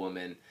portly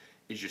woman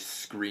is just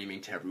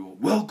screaming to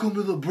everyone, "Welcome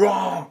to the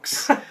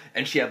Bronx!"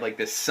 And she had like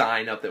this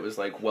sign up that was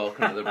like,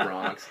 "Welcome to the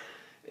Bronx."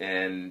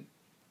 And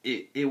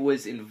it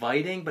was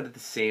inviting, but at the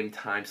same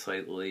time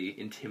slightly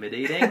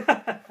intimidating.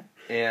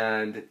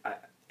 And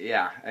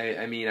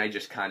I mean, I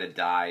just kind of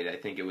died. I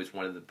think it was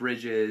one of the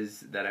bridges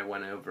that I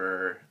went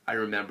over. I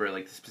remember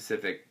like the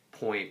specific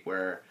point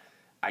where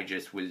I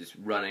just was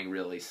running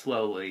really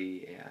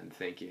slowly and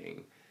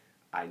thinking,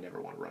 I never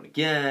want to run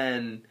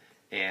again.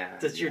 And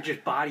does your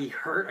just body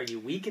hurt? Are you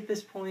weak at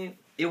this point?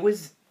 It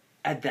was,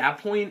 at that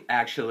point,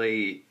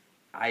 actually,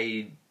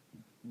 I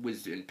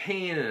was in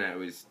pain and I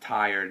was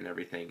tired and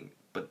everything.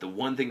 But the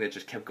one thing that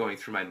just kept going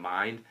through my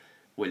mind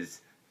was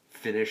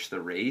finish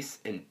the race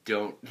and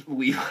don't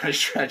leave on a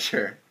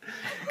stretcher.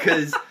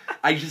 Because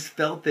I just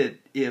felt that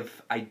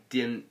if I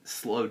didn't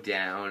slow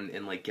down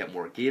and like get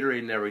more Gatorade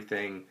and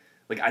everything,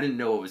 like I didn't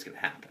know what was going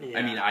to happen. Yeah.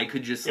 I mean, I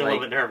could just You're a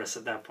little bit nervous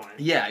at that point.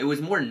 Yeah, it was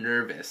more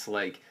nervous.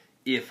 Like,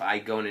 if I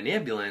go in an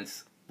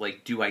ambulance,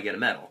 like, do I get a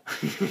medal?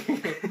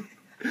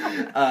 You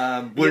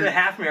get a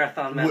half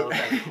marathon medal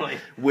at that point.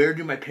 Where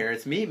do my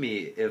parents meet me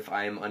if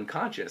I'm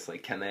unconscious?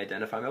 Like, can they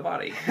identify my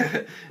body?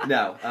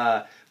 No.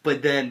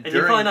 But then and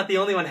you're probably not the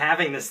only one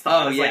having this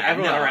thought. Oh, yeah. Like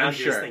everyone around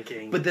you is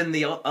thinking. But then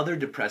the other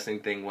depressing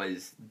thing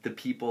was the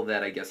people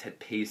that I guess had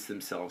paced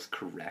themselves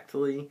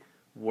correctly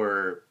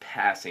were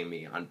passing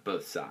me on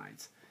both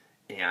sides.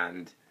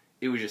 And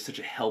it was just such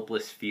a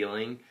helpless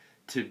feeling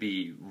to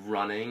be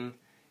running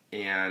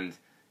and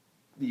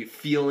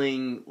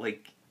feeling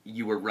like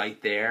you were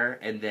right there,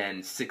 and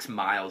then 6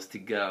 miles to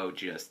go,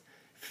 just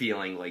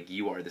feeling like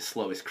you are the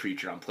slowest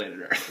creature on planet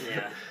Earth.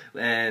 Yeah.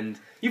 And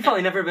you've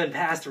probably never been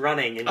passed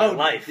running in your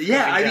life.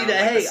 Yeah, I mean,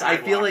 hey, I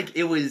feel like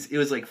it was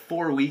like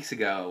 4 weeks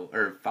ago,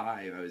 or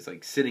 5, I was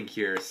like sitting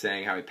here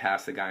saying how I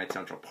passed the guy at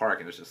Central Park,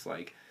 and it was just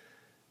like,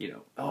 you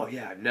know, oh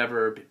yeah, I've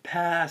never been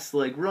passed,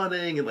 like,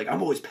 running, and like,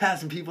 I'm always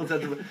passing people at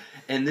Central Park.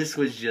 And this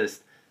was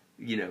just,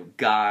 you know,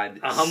 God.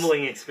 A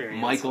humbling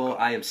experience. Michael,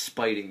 I am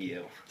spiting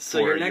you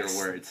for your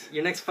words.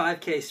 Your next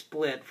 5K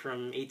split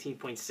from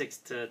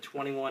 18.6 to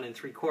 21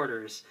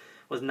 3/4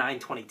 was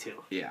 9:22.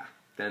 Yeah.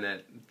 Then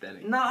it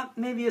not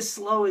maybe as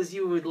slow as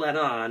you would let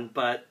on,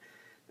 but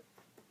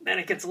then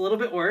it gets a little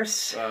bit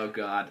worse. Oh,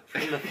 God.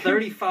 From the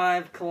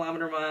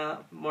 35-kilometer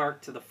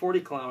mark to the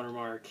 40-kilometer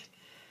mark,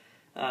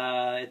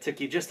 it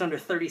took you just under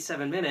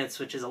 37 minutes,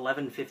 which is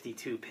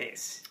 11:52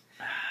 pace.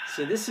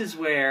 So this is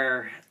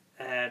where,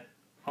 at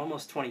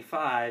almost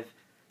 25,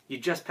 you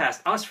just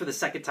passed us for the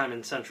second time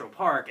in Central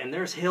Park, and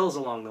there's hills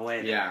along the way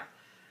there. Yeah.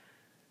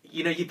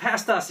 You know, you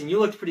passed us, and you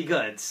looked pretty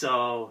good,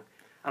 so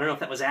I don't know if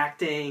that was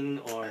acting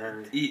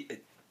or...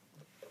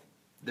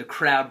 The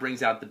crowd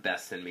brings out the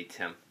best in me,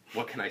 Tim.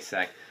 What can I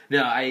say?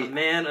 No, A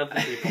man of the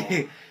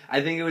people.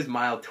 I think it was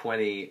mile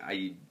 20.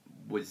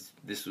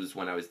 This was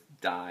when I was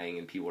dying,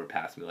 and people were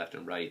passing me left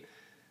and right.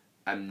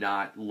 I'm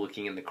not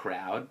looking in the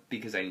crowd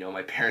because I know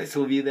my parents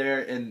will be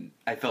there, and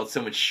I felt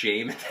so much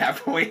shame at that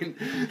point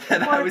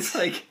that I was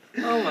like,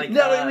 "Oh my God!"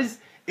 No,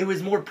 it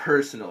was more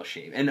personal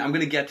shame, and I'm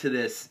gonna get to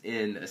this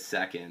in a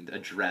second,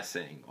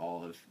 addressing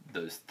all of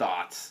those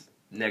thoughts,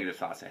 negative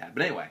thoughts I had.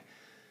 But anyway,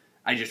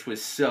 I just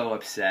was so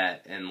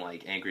upset and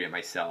like angry at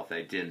myself that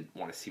I didn't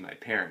want to see my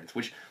parents.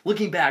 Which,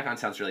 looking back on,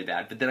 sounds really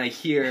bad. But then I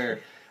hear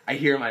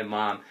my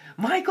mom,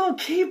 "Michael,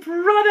 keep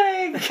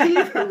running,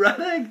 keep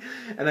running,"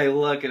 and I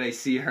look and I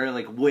see her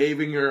like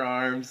waving her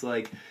arms,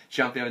 like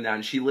jumping up and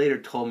down. She later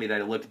told me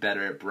that I looked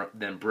better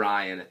than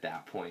Brian at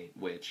that point,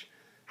 which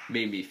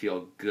made me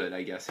feel good,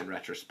 I guess, in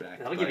retrospect.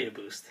 That'll give you a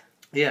boost.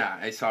 Yeah,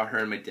 I saw her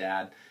and my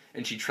dad,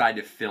 and she tried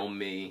to film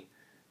me,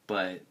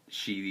 but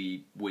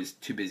she was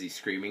too busy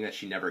screaming that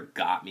she never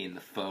got me in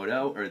the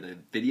photo or the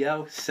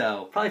video.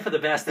 So probably for the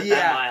best at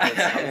that mile, it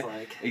sounds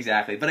like.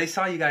 Exactly. But I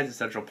saw you guys in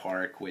Central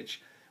Park,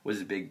 which was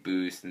a big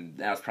boost, and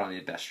that was probably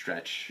the best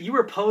stretch. You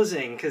were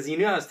posing because you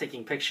knew I was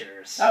taking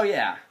pictures. Oh,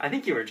 yeah. I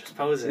think you were just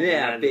posing.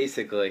 Yeah,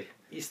 basically.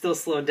 You still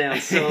slowed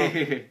down. So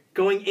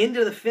going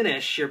into the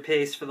finish, your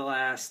pace for the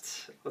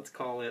last, let's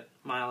call it,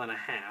 mile and a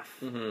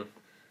half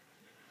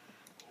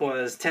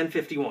was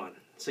 10:51.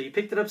 So you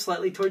picked it up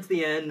slightly towards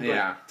the end.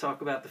 But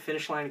talk about the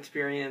finish line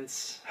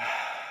experience.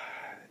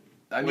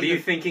 what are you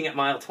thinking at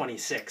mile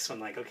 26 when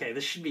like, okay,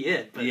 this should be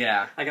it, but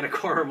I got a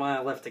quarter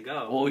mile left to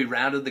go? Well, we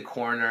rounded the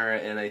corner,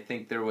 and I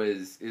think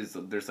there's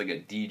like a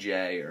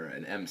DJ or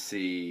an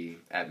MC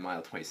at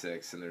mile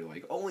 26, and they're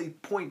like, only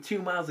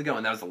 0.2 miles to go,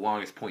 and that was the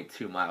longest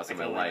 0.2 miles of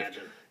my life.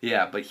 Imagine.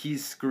 Yeah, but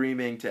he's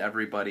screaming to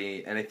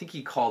everybody, and I think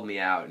he called me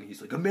out, and he's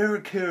like,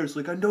 Americares,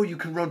 like, I know you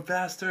can run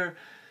faster.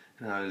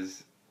 And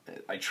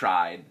I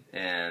tried,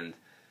 and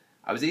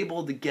I was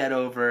able to get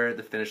over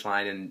the finish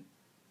line, and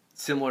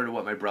similar to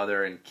what my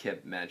brother and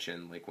Kip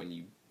mentioned, like when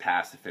you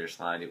pass the finish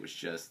line, it was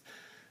just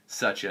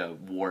such a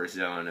war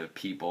zone of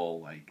people,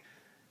 like,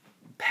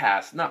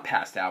 not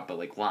passed out, but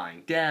like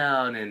lying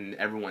down, and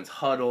everyone's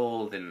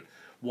huddled and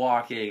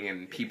walking,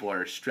 and people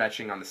are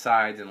stretching on the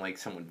sides, and like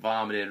someone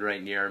vomited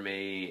right near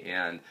me,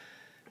 and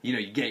you know,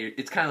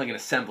 it's kind of like an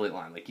assembly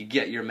line, like you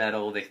get your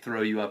medal, they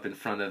throw you up in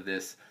front of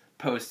this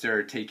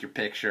poster, take your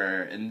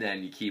picture, and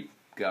then you keep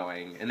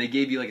going, and they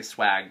gave you like a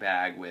swag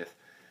bag with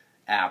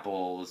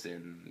apples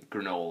and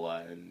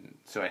granola, and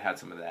so I had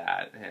some of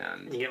that.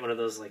 And you get one of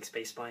those like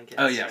space blankets.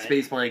 Oh yeah, right?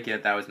 Space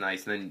blanket, that was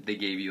nice. And then they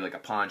gave you like a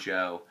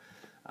poncho,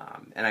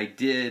 and I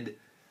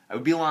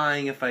would be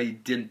lying if I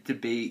didn't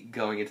debate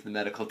going into the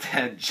medical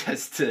tent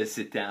just to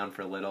sit down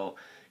for a little,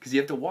 because you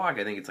have to walk.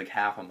 I think it's like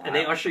half a mile. And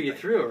they usher you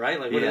through, right?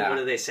 Like what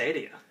do they say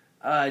to you?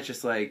 It's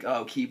just like,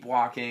 oh, keep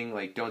walking,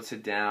 like don't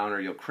sit down or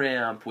you'll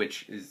cramp,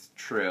 which is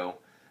true.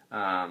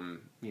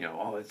 You know,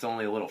 oh, it's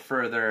only a little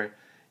further,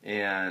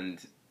 and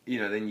you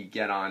know, then you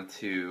get on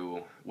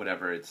to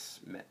whatever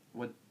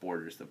what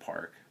borders the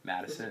park?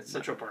 Madison?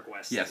 Central Park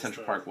West. Yeah,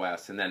 Central Park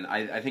West. And then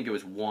I think it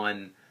was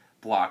one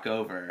block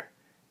over,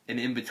 and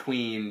in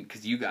between,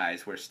 because you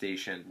guys were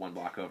stationed one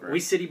block over. We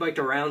city biked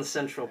around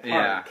Central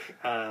Park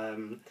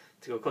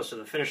to go closer to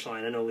the finish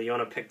line. I know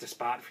Leona picked a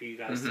spot for you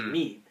guys to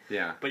meet.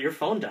 Yeah. But your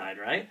phone died,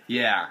 right?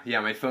 Yeah,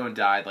 my phone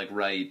died like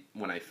right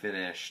when I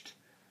finished.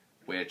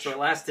 So it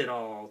lasted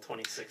all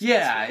 26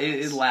 Yeah,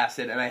 it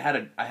lasted, and I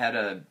had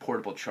a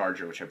portable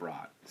charger, which I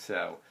brought,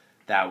 so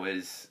that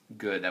was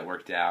good, that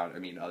worked out, I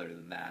mean, other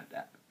than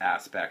that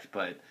aspect,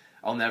 but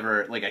I'll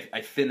never, like,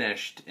 I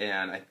finished,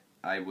 and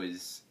I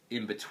was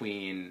in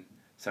between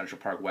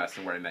Central Park West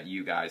and where I met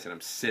you guys, and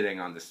I'm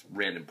sitting on this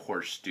random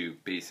porch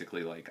stoop,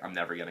 basically, like, I'm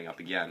never getting up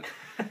again,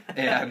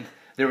 and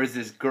there was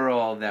this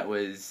girl that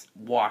was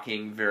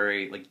walking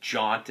very, like,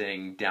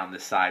 jaunting down the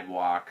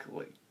sidewalk,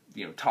 like,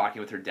 you know, talking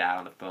with her dad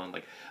on the phone,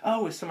 like, oh,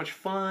 it was so much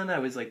fun, I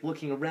was, like,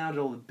 looking around at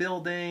all the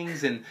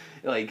buildings, and,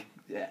 like,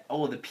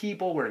 all of the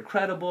people were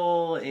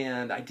incredible,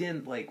 and I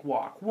didn't, like,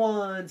 walk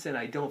once, and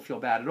I don't feel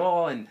bad at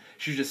all, and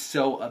she was just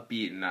so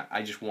upbeat, and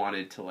I just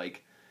wanted to,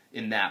 like,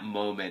 in that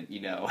moment, you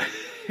know,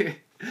 I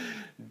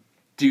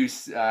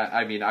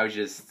mean, I was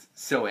just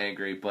so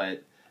angry,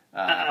 but...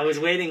 I was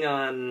waiting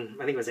on,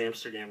 I think it was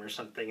Amsterdam or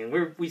something,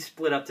 and we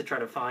split up to try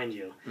to find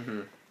you.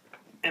 Mm-hmm.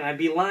 And I'd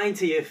be lying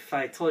to you if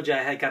I told you I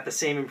had got the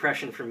same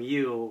impression from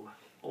you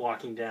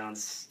walking down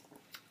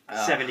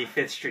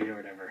 75th Street or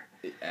whatever.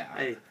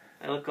 Yeah.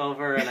 I look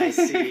over and I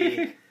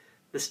see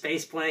the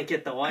space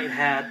blanket, the white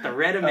hat, the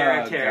red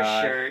Americares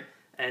shirt,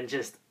 and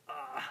just...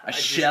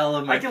 shell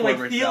of my I can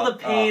like feel the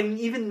pain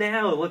even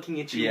now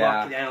looking at you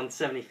walking down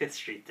 75th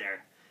Street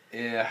there.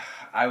 Yeah,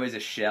 I was a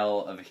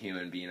shell of a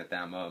human being at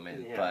that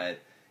moment, but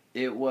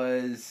it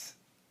was...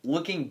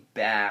 Looking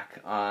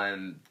back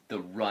on the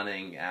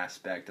running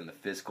aspect and the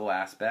physical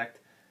aspect,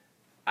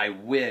 I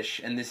wish,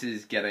 and this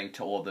is getting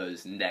to all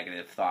those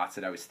negative thoughts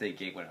that I was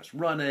thinking when I was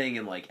running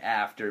and like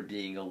after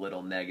being a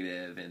little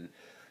negative, and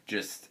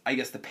just, I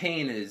guess the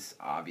pain is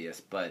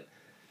obvious, but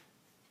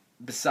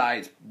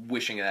besides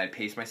wishing that I'd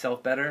paced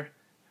myself better,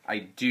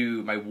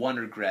 my one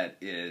regret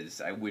is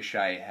I wish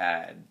I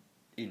had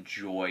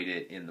enjoyed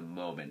it in the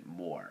moment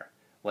more.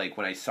 Like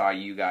when I saw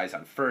you guys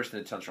on first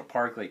in Central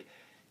Park, like,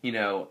 you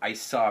know, I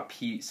saw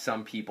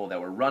some people that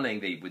were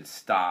running, they would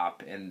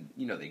stop and,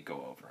 you know, they'd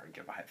go over and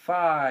give a high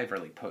five or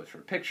like pose for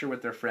a picture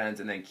with their friends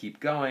and then keep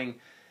going.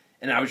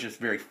 And I was just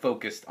very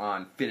focused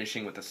on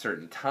finishing with a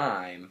certain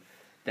time,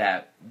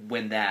 that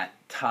when that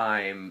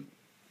time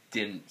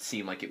didn't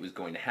seem like it was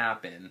going to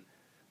happen,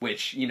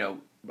 which, you know,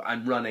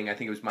 I'm running, I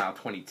think it was mile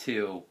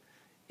 22,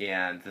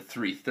 and the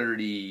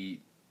 3:30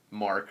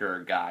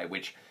 marker guy,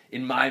 which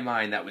in my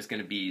mind that was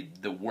going to be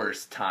the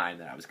worst time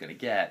that I was going to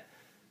get,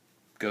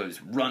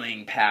 goes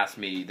running past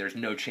me. There's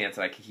no chance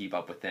that I could keep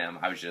up with them.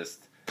 I was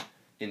just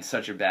in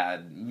such a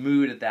bad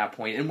mood at that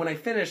point. And when I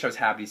finished, I was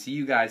happy to see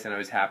you guys, and I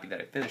was happy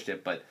that I finished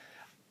it. But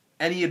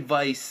any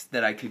advice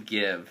that I could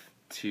give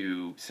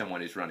to someone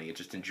who's running it,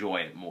 just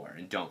enjoy it more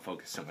and don't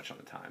focus so much on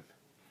the time.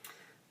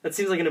 That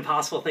seems like an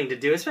impossible thing to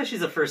do, especially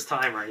as a first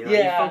timer. You know,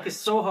 you focus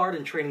so hard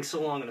and training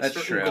so long on a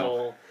certain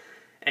goal,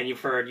 and you've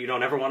heard you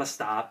don't ever want to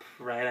stop,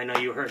 right? I know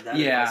you heard that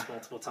advice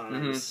multiple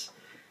times. Mm-hmm.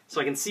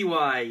 So I can see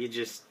why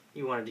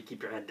you wanted to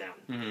keep your head down.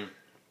 Mm-hmm.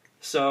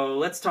 So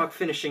let's talk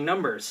finishing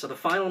numbers. So the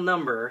final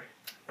number,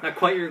 not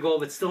quite your goal,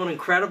 but still an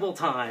incredible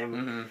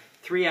time,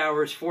 3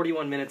 hours,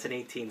 41 minutes, and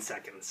 18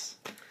 seconds,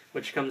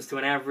 which comes to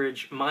an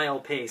average mile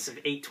pace of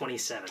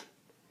 8:27.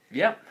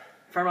 Yep.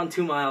 if I run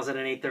 2 miles at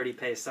an 8:30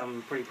 pace,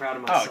 I'm pretty proud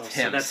of myself. Oh,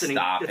 Tim, that's an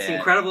an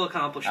incredible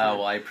accomplishment. Oh,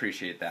 well, I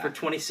appreciate that. For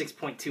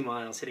 26.2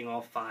 miles, hitting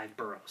all 5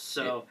 boroughs.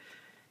 So,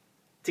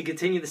 to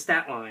continue the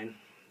stat line,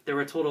 there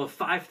were a total of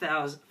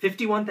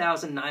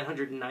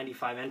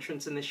 51,995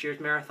 entrants in this year's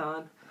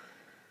marathon.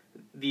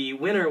 The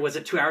winner was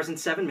at 2 hours and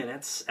 7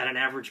 minutes at an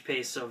average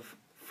pace of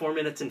 4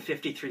 minutes and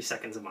 53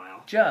 seconds a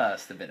mile.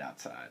 Just a bit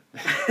outside.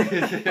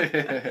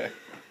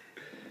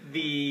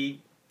 The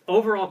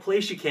overall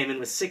place you came in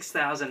was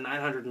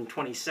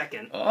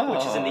 6,922nd,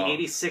 which is in the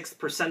 86th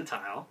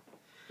percentile.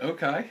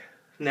 Okay.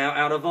 Now,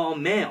 out of all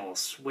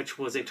males, which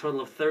was a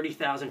total of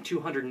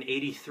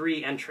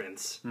 30,283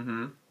 entrants,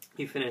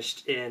 he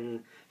finished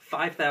in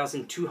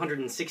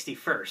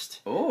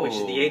 5,261st, which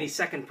is the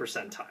 82nd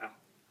percentile.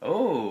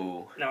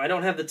 Oh. Now, I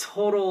don't have the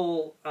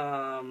total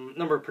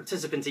number of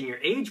participants in your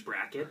age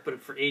bracket,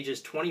 but for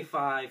ages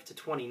 25 to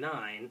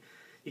 29,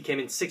 you came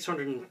in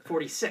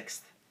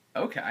 646th.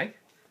 Okay.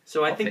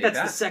 So I think that's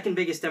the second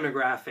biggest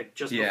demographic,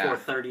 just before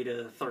 30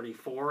 to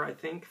 34, I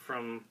think,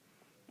 from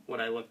what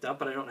I looked up,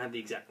 but I don't have the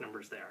exact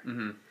numbers there.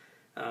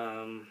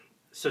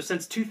 So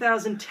since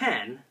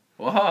 2010...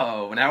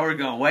 Whoa, now we're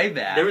going way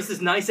back. There was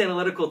this nice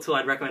analytical tool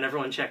I'd recommend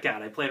everyone check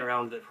out. I played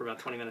around with it for about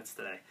 20 minutes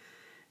today.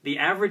 The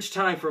average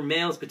time for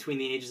males between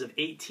the ages of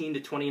 18 to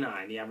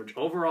 29, the average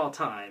overall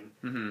time,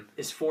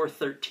 is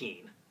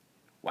 4:13.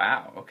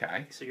 Wow,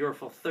 okay. So you're a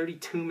full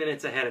 32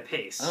 minutes ahead of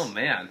pace. Oh,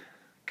 man.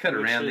 Could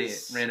have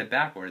ran it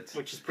backwards.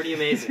 Which is pretty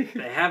amazing.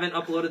 They haven't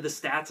uploaded the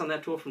stats on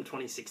that tool from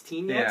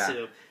 2016 yet,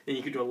 so then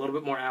you could do a little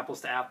bit more apples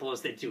to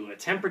apples. They do a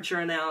temperature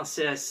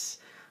analysis,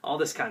 all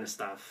this kind of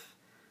stuff.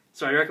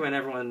 So I recommend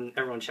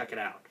everyone check it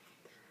out.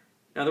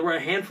 Now, there were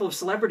a handful of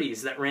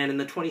celebrities that ran in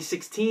the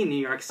 2016 New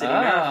York City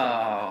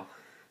Marathon.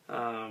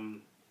 I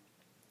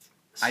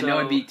know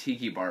I beat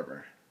Tiki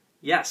Barber.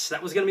 Yes,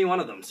 that was going to be one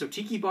of them. So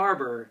Tiki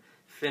Barber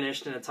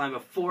finished in a time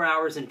of 4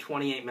 hours and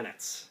 28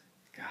 minutes.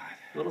 God.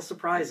 A little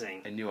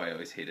surprising. I knew I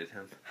always hated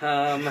him.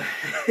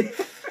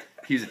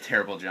 He was a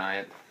terrible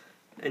giant.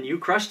 And you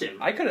crushed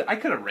him. I could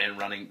have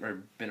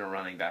been a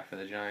running back for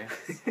the Giants.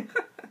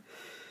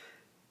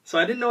 So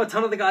I didn't know a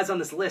ton of the guys on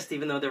this list,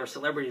 even though they were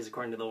celebrities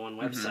according to the one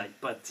website.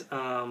 But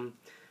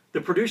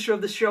the producer of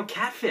the show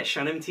Catfish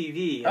on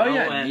MTV.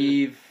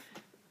 Neve.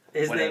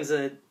 His name's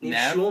Neve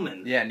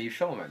Schulman. Yeah, Neve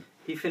Schulman.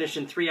 He finished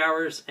in 3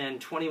 hours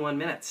and 21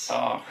 minutes.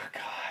 Oh,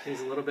 God.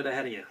 He's a little bit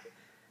ahead of you.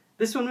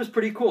 This one was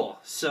pretty cool.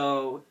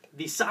 So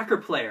the soccer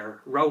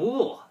player,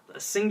 Raul, a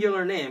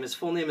singular name, his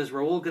full name is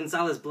Raul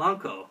Gonzalez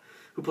Blanco,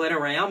 who played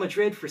at Real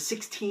Madrid for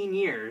 16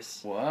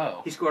 years.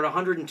 Whoa. He scored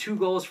 102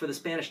 goals for the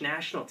Spanish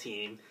national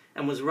team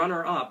and was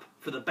runner-up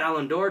for the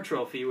Ballon d'Or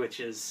trophy,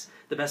 which is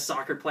the best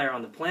soccer player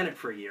on the planet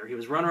for a year. He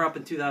was runner-up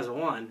in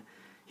 2001.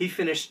 He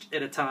finished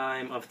at a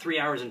time of 3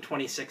 hours and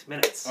 26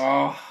 minutes.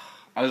 Oh,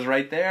 I was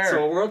right there.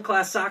 So a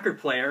world-class soccer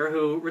player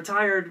who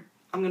retired,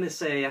 I'm going to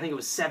say, I think it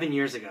was 7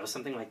 years ago,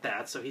 something like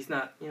that. So he's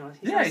not, not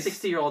a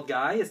 60-year-old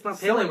guy. It's not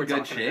Pele we're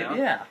talking about.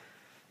 Yeah.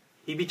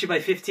 He beat you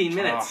by 15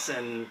 minutes,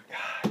 and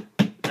God.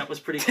 That was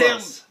pretty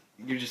close.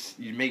 You're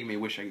making me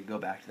wish I could go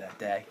back to that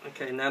day.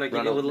 Okay, now to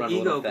give you a little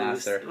ego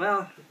boost.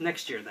 Well,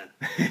 next year then.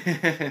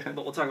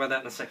 But we'll talk about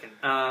that in a second.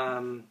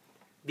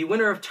 The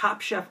winner of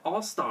Top Chef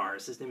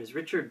All-Stars, his name is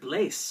Richard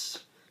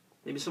Blaise.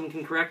 Maybe someone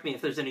can correct me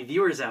if there's any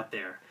viewers out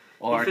there.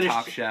 All our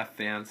Top Chef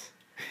fans.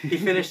 He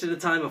finished at a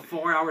time of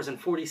 4 hours and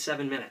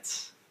 47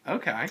 minutes.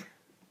 Okay.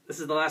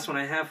 This is the last one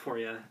I have for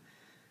you.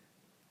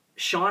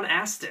 Sean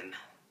Astin,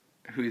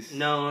 who's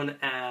known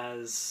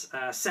as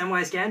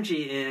Samwise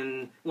Gamgee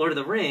in Lord of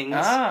the Rings,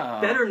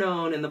 better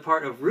known in the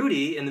part of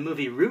Rudy in the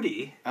movie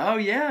Rudy. Oh,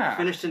 yeah.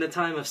 Finished in a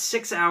time of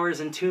 6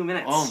 hours and 2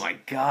 minutes. Oh, my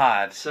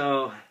God.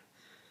 So,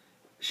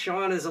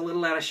 Sean is a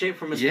little out of shape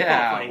from his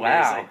football playing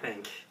days, I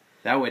think.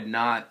 That would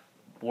not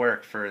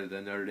work for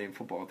the Notre Dame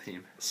football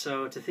team.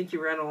 So, to think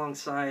you ran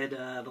alongside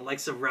the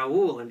likes of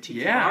Raul and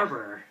Tiki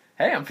Barber.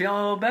 Hey, I'm feeling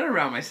a little better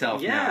around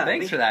myself now.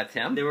 Thanks for that,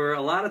 Tim. There were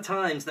a lot of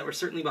times that were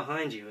certainly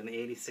behind you in the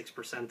 86th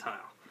percentile.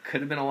 Could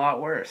have been a lot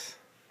worse.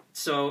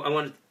 So I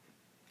want to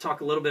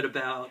talk a little bit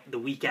about the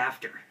week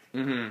after.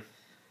 Mm-hmm.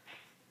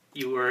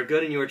 You were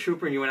good and you were a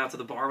trooper and you went out to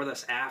the bar with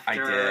us after. I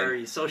did.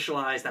 You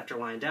socialized after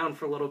lying down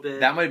for a little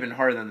bit. That might have been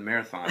harder than the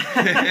marathon.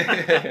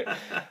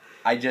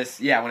 When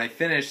I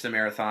finished the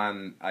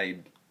marathon, I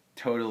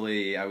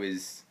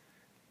was,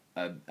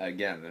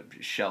 again, a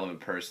shell of a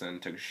person,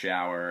 took a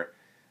shower,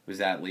 was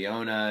at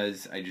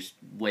Leona's. I just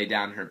lay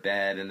down in her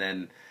bed, and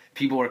then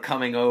people were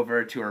coming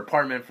over to her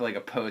apartment for like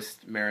a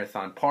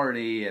post-marathon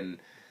party, and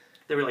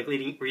they were like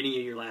reading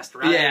you your last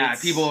rites. Yeah,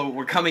 people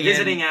were coming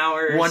visiting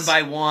hours one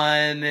by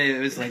one. It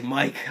was like,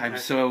 Mike, I'm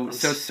so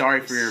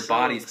sorry for your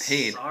body's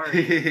pain.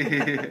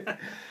 Sorry.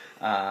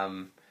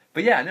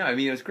 But yeah, no, I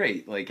mean it was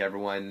great. Like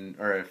everyone,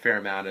 or a fair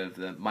amount of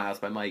the Miles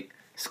by Mike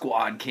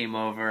squad came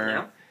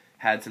over,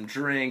 had some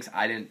drinks.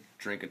 I didn't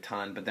drink a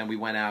ton, but then we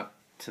went out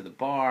to the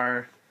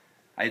bar.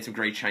 I had some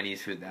great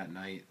Chinese food that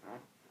night.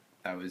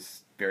 That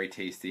was very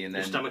tasty. And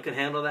then your stomach could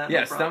handle that?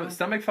 Yeah,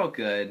 stomach felt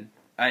good.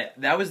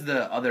 That was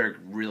the other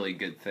really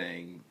good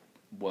thing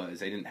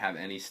I didn't have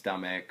any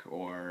stomach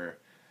or,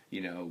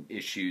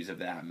 issues of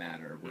that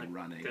matter with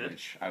running, Good.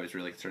 which I was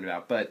really concerned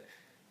about. But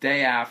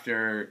day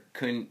after,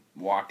 couldn't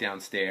walk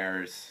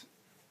downstairs,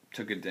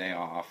 took a day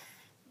off.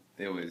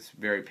 It was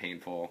very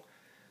painful.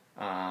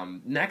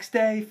 Next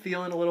day,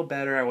 feeling a little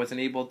better. I wasn't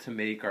able to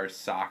make our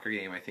soccer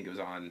game. I think it was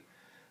on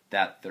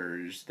that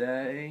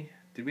Thursday.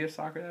 Did we have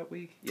soccer that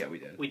week? Yeah, we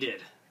did. We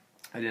did.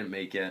 I didn't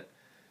make it.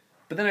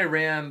 But then I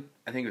ran,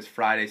 I think it was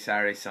Friday,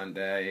 Saturday,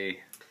 Sunday.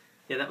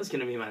 Yeah, that was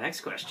going to be my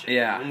next question.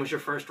 Yeah. When was your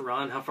first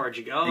run? How far did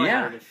you go?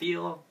 Yeah. How did it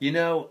feel?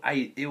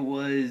 It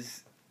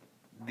was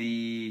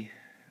the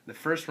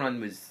first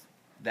run was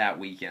that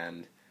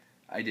weekend.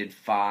 I did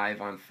 5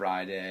 on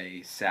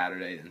Friday,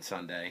 Saturday, and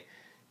Sunday.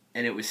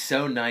 And it was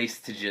so nice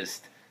to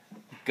just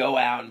go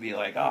out and be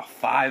like,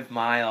 5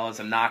 miles.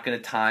 I'm not going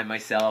to time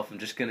myself. I'm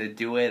just going to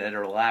do it at a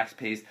relaxed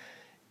pace.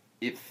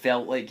 It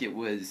felt like it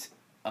was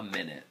a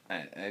minute.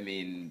 I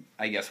mean,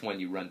 I guess when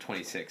you run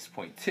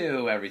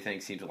 26.2,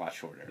 everything seems a lot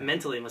shorter.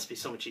 Mentally, it must be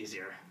so much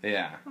easier.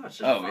 Yeah. Oh, it's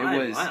just 5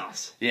 it was.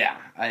 miles. Yeah.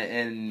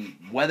 And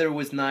weather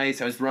was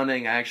nice. I was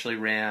running. I actually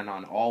ran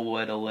on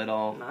Allwood a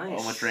little. Nice.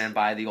 Almost ran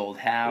by the old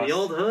house. The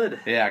old hood.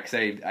 Yeah, because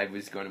I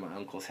was going to my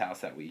uncle's house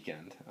that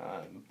weekend.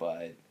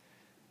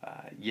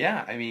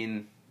 Yeah, I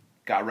mean,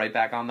 got right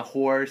back on the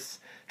horse,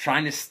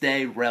 trying to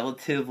stay in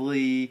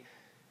relatively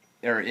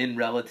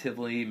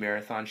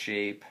marathon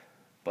shape,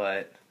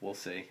 but we'll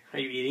see. Are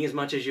you eating as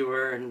much as you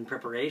were in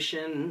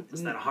preparation?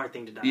 Is that a hard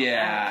thing to dial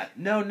back?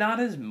 No, not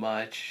as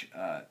much.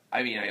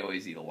 I mean, I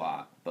always eat a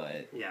lot,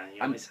 but yeah,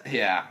 you always say.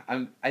 Yeah,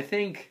 I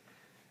think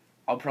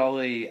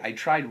I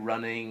tried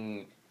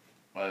running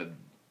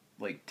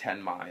like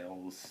 10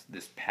 miles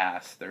this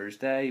past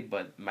Thursday,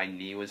 but my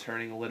knee was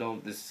hurting a little.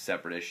 This is a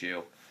separate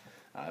issue.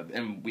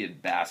 And we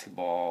had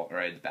basketball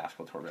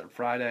tournament on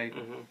Friday.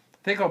 Mm-hmm.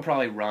 I think I'll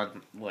probably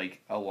run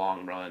like a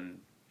long run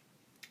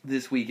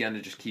this weekend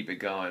to just keep it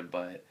going,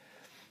 but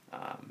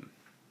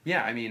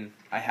yeah, I mean,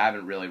 I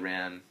haven't really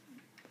ran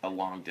a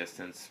long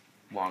distance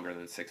longer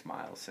than 6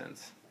 miles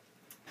since.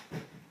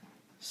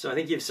 So I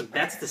think you have some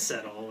bets to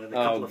settle with a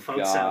couple of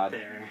folks out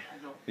there.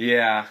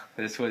 Yeah,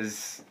 this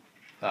was,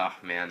 oh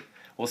man.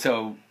 Well,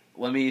 so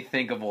let me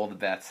think of all the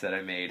bets that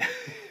I made.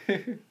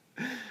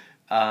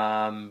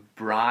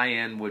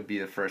 Brian would be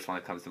the first one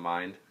that comes to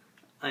mind.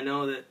 I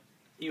know that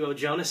you owe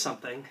Jonas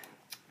something.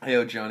 I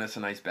owe Jonas a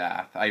nice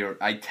bath. I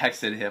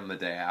texted him the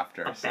day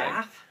after. A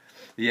bath?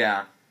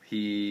 Yeah,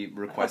 he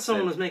requested. I thought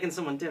someone was making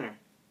someone dinner.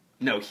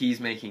 No, he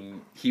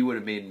would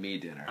have made me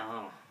dinner.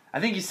 Oh. I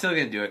think he's still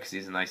going to do it because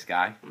he's a nice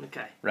guy.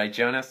 Okay. Right,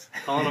 Jonas?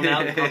 Calling him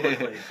out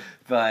publicly.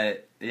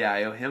 But, yeah,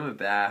 I owe him a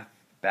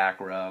back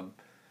rub.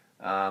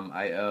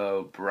 I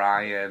owe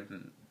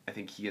Brian, I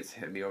think he gets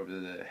hit me over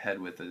the head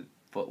with a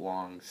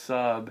foot-long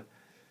sub.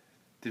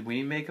 Did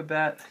we make a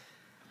bet?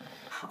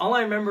 All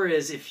I remember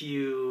is if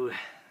you...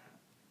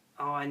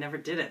 Oh, I never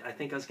did it. I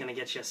think I was going to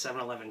get you a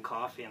 7-Eleven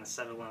coffee and a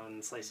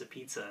 7-Eleven slice of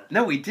pizza.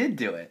 No, we did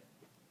do it.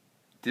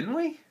 Didn't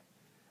we?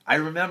 I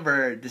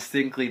remember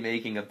distinctly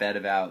making a bet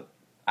about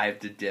I have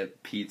to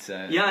dip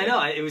pizza. Yeah, I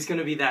know. It was going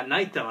to be that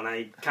night, though, and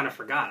I kind of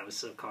forgot. I was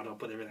so caught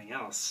up with everything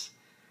else.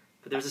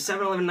 But there was a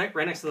 7-Eleven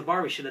right next to the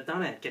bar. We should have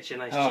done it. Get you a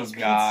nice cheese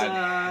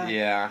pizza.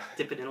 Yeah.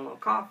 Dip it in a little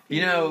coffee.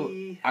 You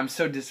know, I'm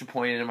so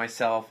disappointed in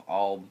myself.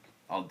 I'll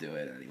do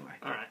it anyway.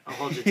 All right, I'll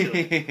hold you to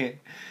it.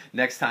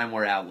 Next time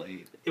we're out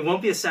late. It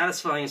won't be as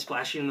satisfying as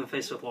splashing you in the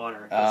face with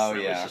water. Oh,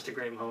 yeah. It was just a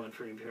great moment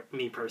for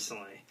me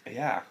personally.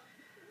 Yeah.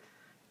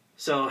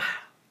 So,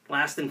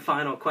 last and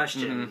final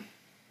question. Mm-hmm.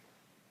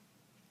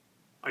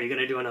 Are you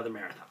going to do another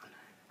marathon?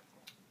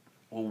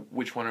 Well,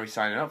 which one are we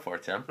signing up for,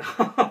 Tim?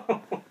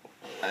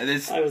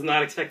 I was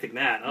not expecting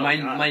that. Oh,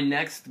 my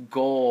next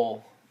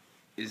goal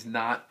is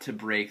not to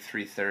break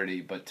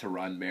 3:30, but to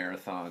run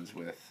marathons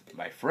with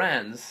my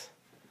friends.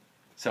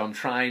 So I'm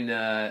trying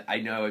to... I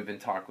know I've been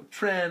talking with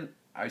Trent.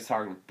 I was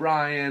talking with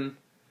Brian.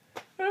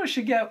 We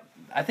should get...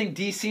 I think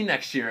DC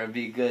next year would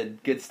be a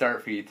good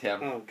start for you,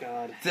 Tim. Oh,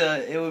 God.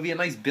 It would be a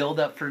nice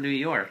build-up for New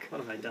York.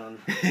 What have I done?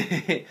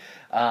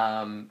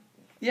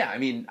 Yeah, I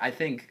mean, I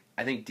think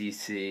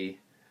DC...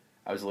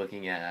 I was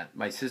looking at...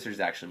 My sister's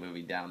actually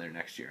moving down there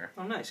next year.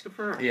 Oh, nice. Good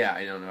for her. Yeah,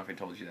 I don't know if I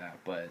told you that,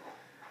 but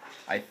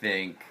I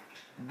think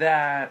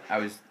that... I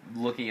was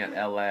looking at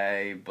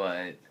LA,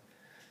 but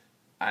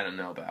I don't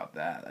know about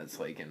that. That's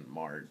like in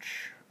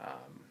March.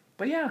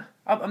 But yeah,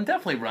 I'm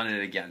definitely running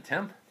it again,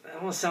 Tim. It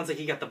almost sounds like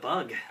you got the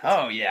bug.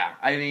 Oh, yeah.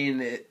 I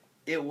mean,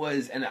 it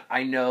was... And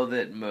I know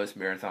that most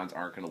marathons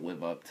aren't going to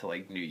live up to,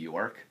 like, New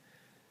York,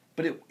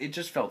 but it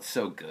just felt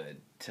so good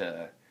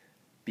to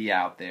be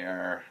out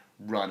there...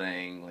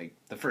 running. Like,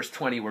 the first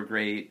 20 were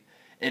great,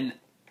 and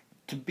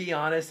to be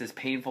honest, as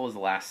painful as the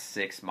last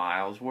 6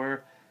 miles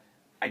were,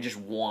 I just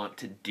want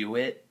to do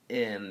it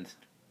and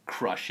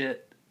crush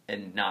it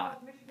and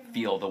not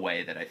feel the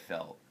way that I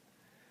felt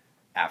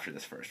after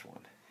this first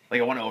one.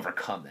 Like, I want to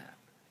overcome that.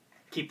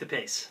 Keep the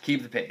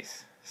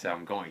pace. So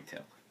I'm going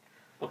to.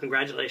 Well,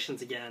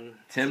 congratulations again.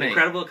 Timmy. It's an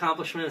incredible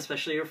accomplishment,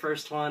 especially your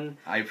first one.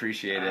 I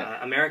appreciate it.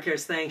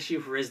 AmeriCares thanks you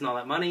for raising all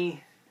that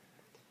money.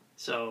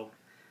 So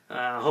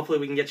Hopefully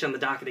we can get you on the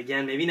docket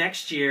again, maybe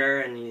next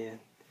year, and you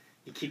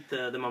keep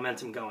the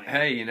momentum going.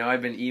 Hey,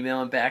 I've been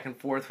emailing back and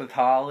forth with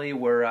Holly.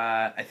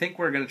 I think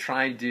we're going to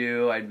try and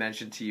do, I'd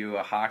mentioned to you,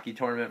 a hockey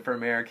tournament for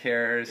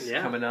AmeriCares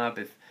coming up.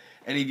 If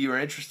any of you are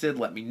interested,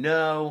 let me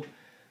know.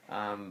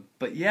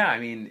 But yeah,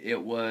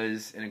 it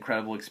was an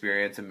incredible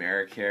experience.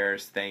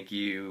 AmeriCares, thank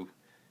you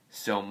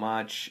so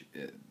much.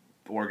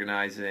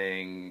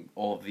 Organizing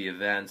all of the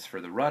events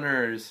for the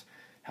runners,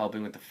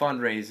 helping with the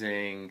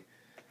fundraising,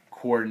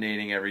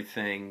 coordinating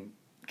everything.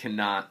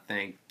 Cannot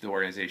thank the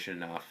organization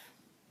enough.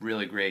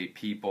 Really great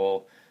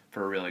people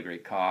for a really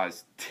great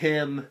cause.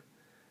 Tim,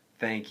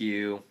 thank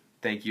you.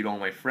 Thank you to all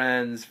my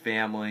friends,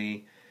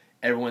 family,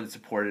 everyone that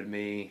supported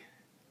me.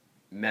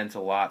 Meant a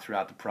lot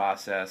throughout the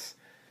process.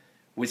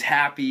 Was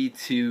happy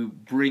to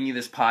bring you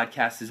this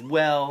podcast as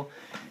well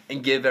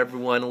and give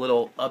everyone a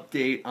little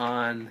update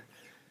on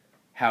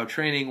how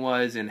training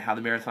was and how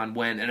the marathon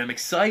went. And I'm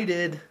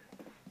excited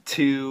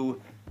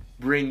to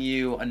bring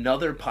you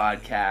another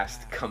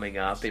podcast coming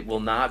up. It will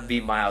not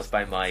be Miles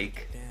by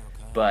Mike,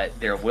 but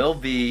there will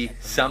be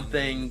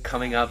something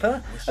coming up.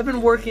 I've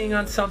been working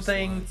on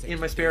something in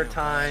my spare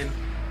time.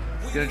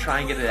 I'm going to try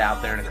and get it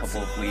out there in a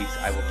couple of weeks.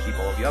 I will keep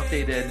all of you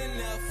updated.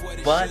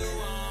 But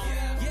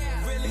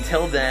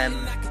until then,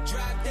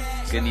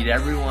 I'm going to need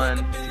everyone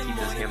to keep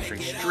those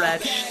hamstrings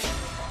stretched,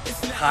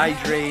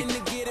 hydrate,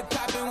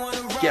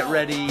 get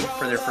ready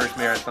for their first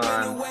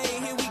marathon.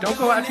 Don't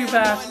go out too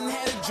fast.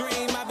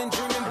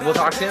 And we'll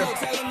talk soon.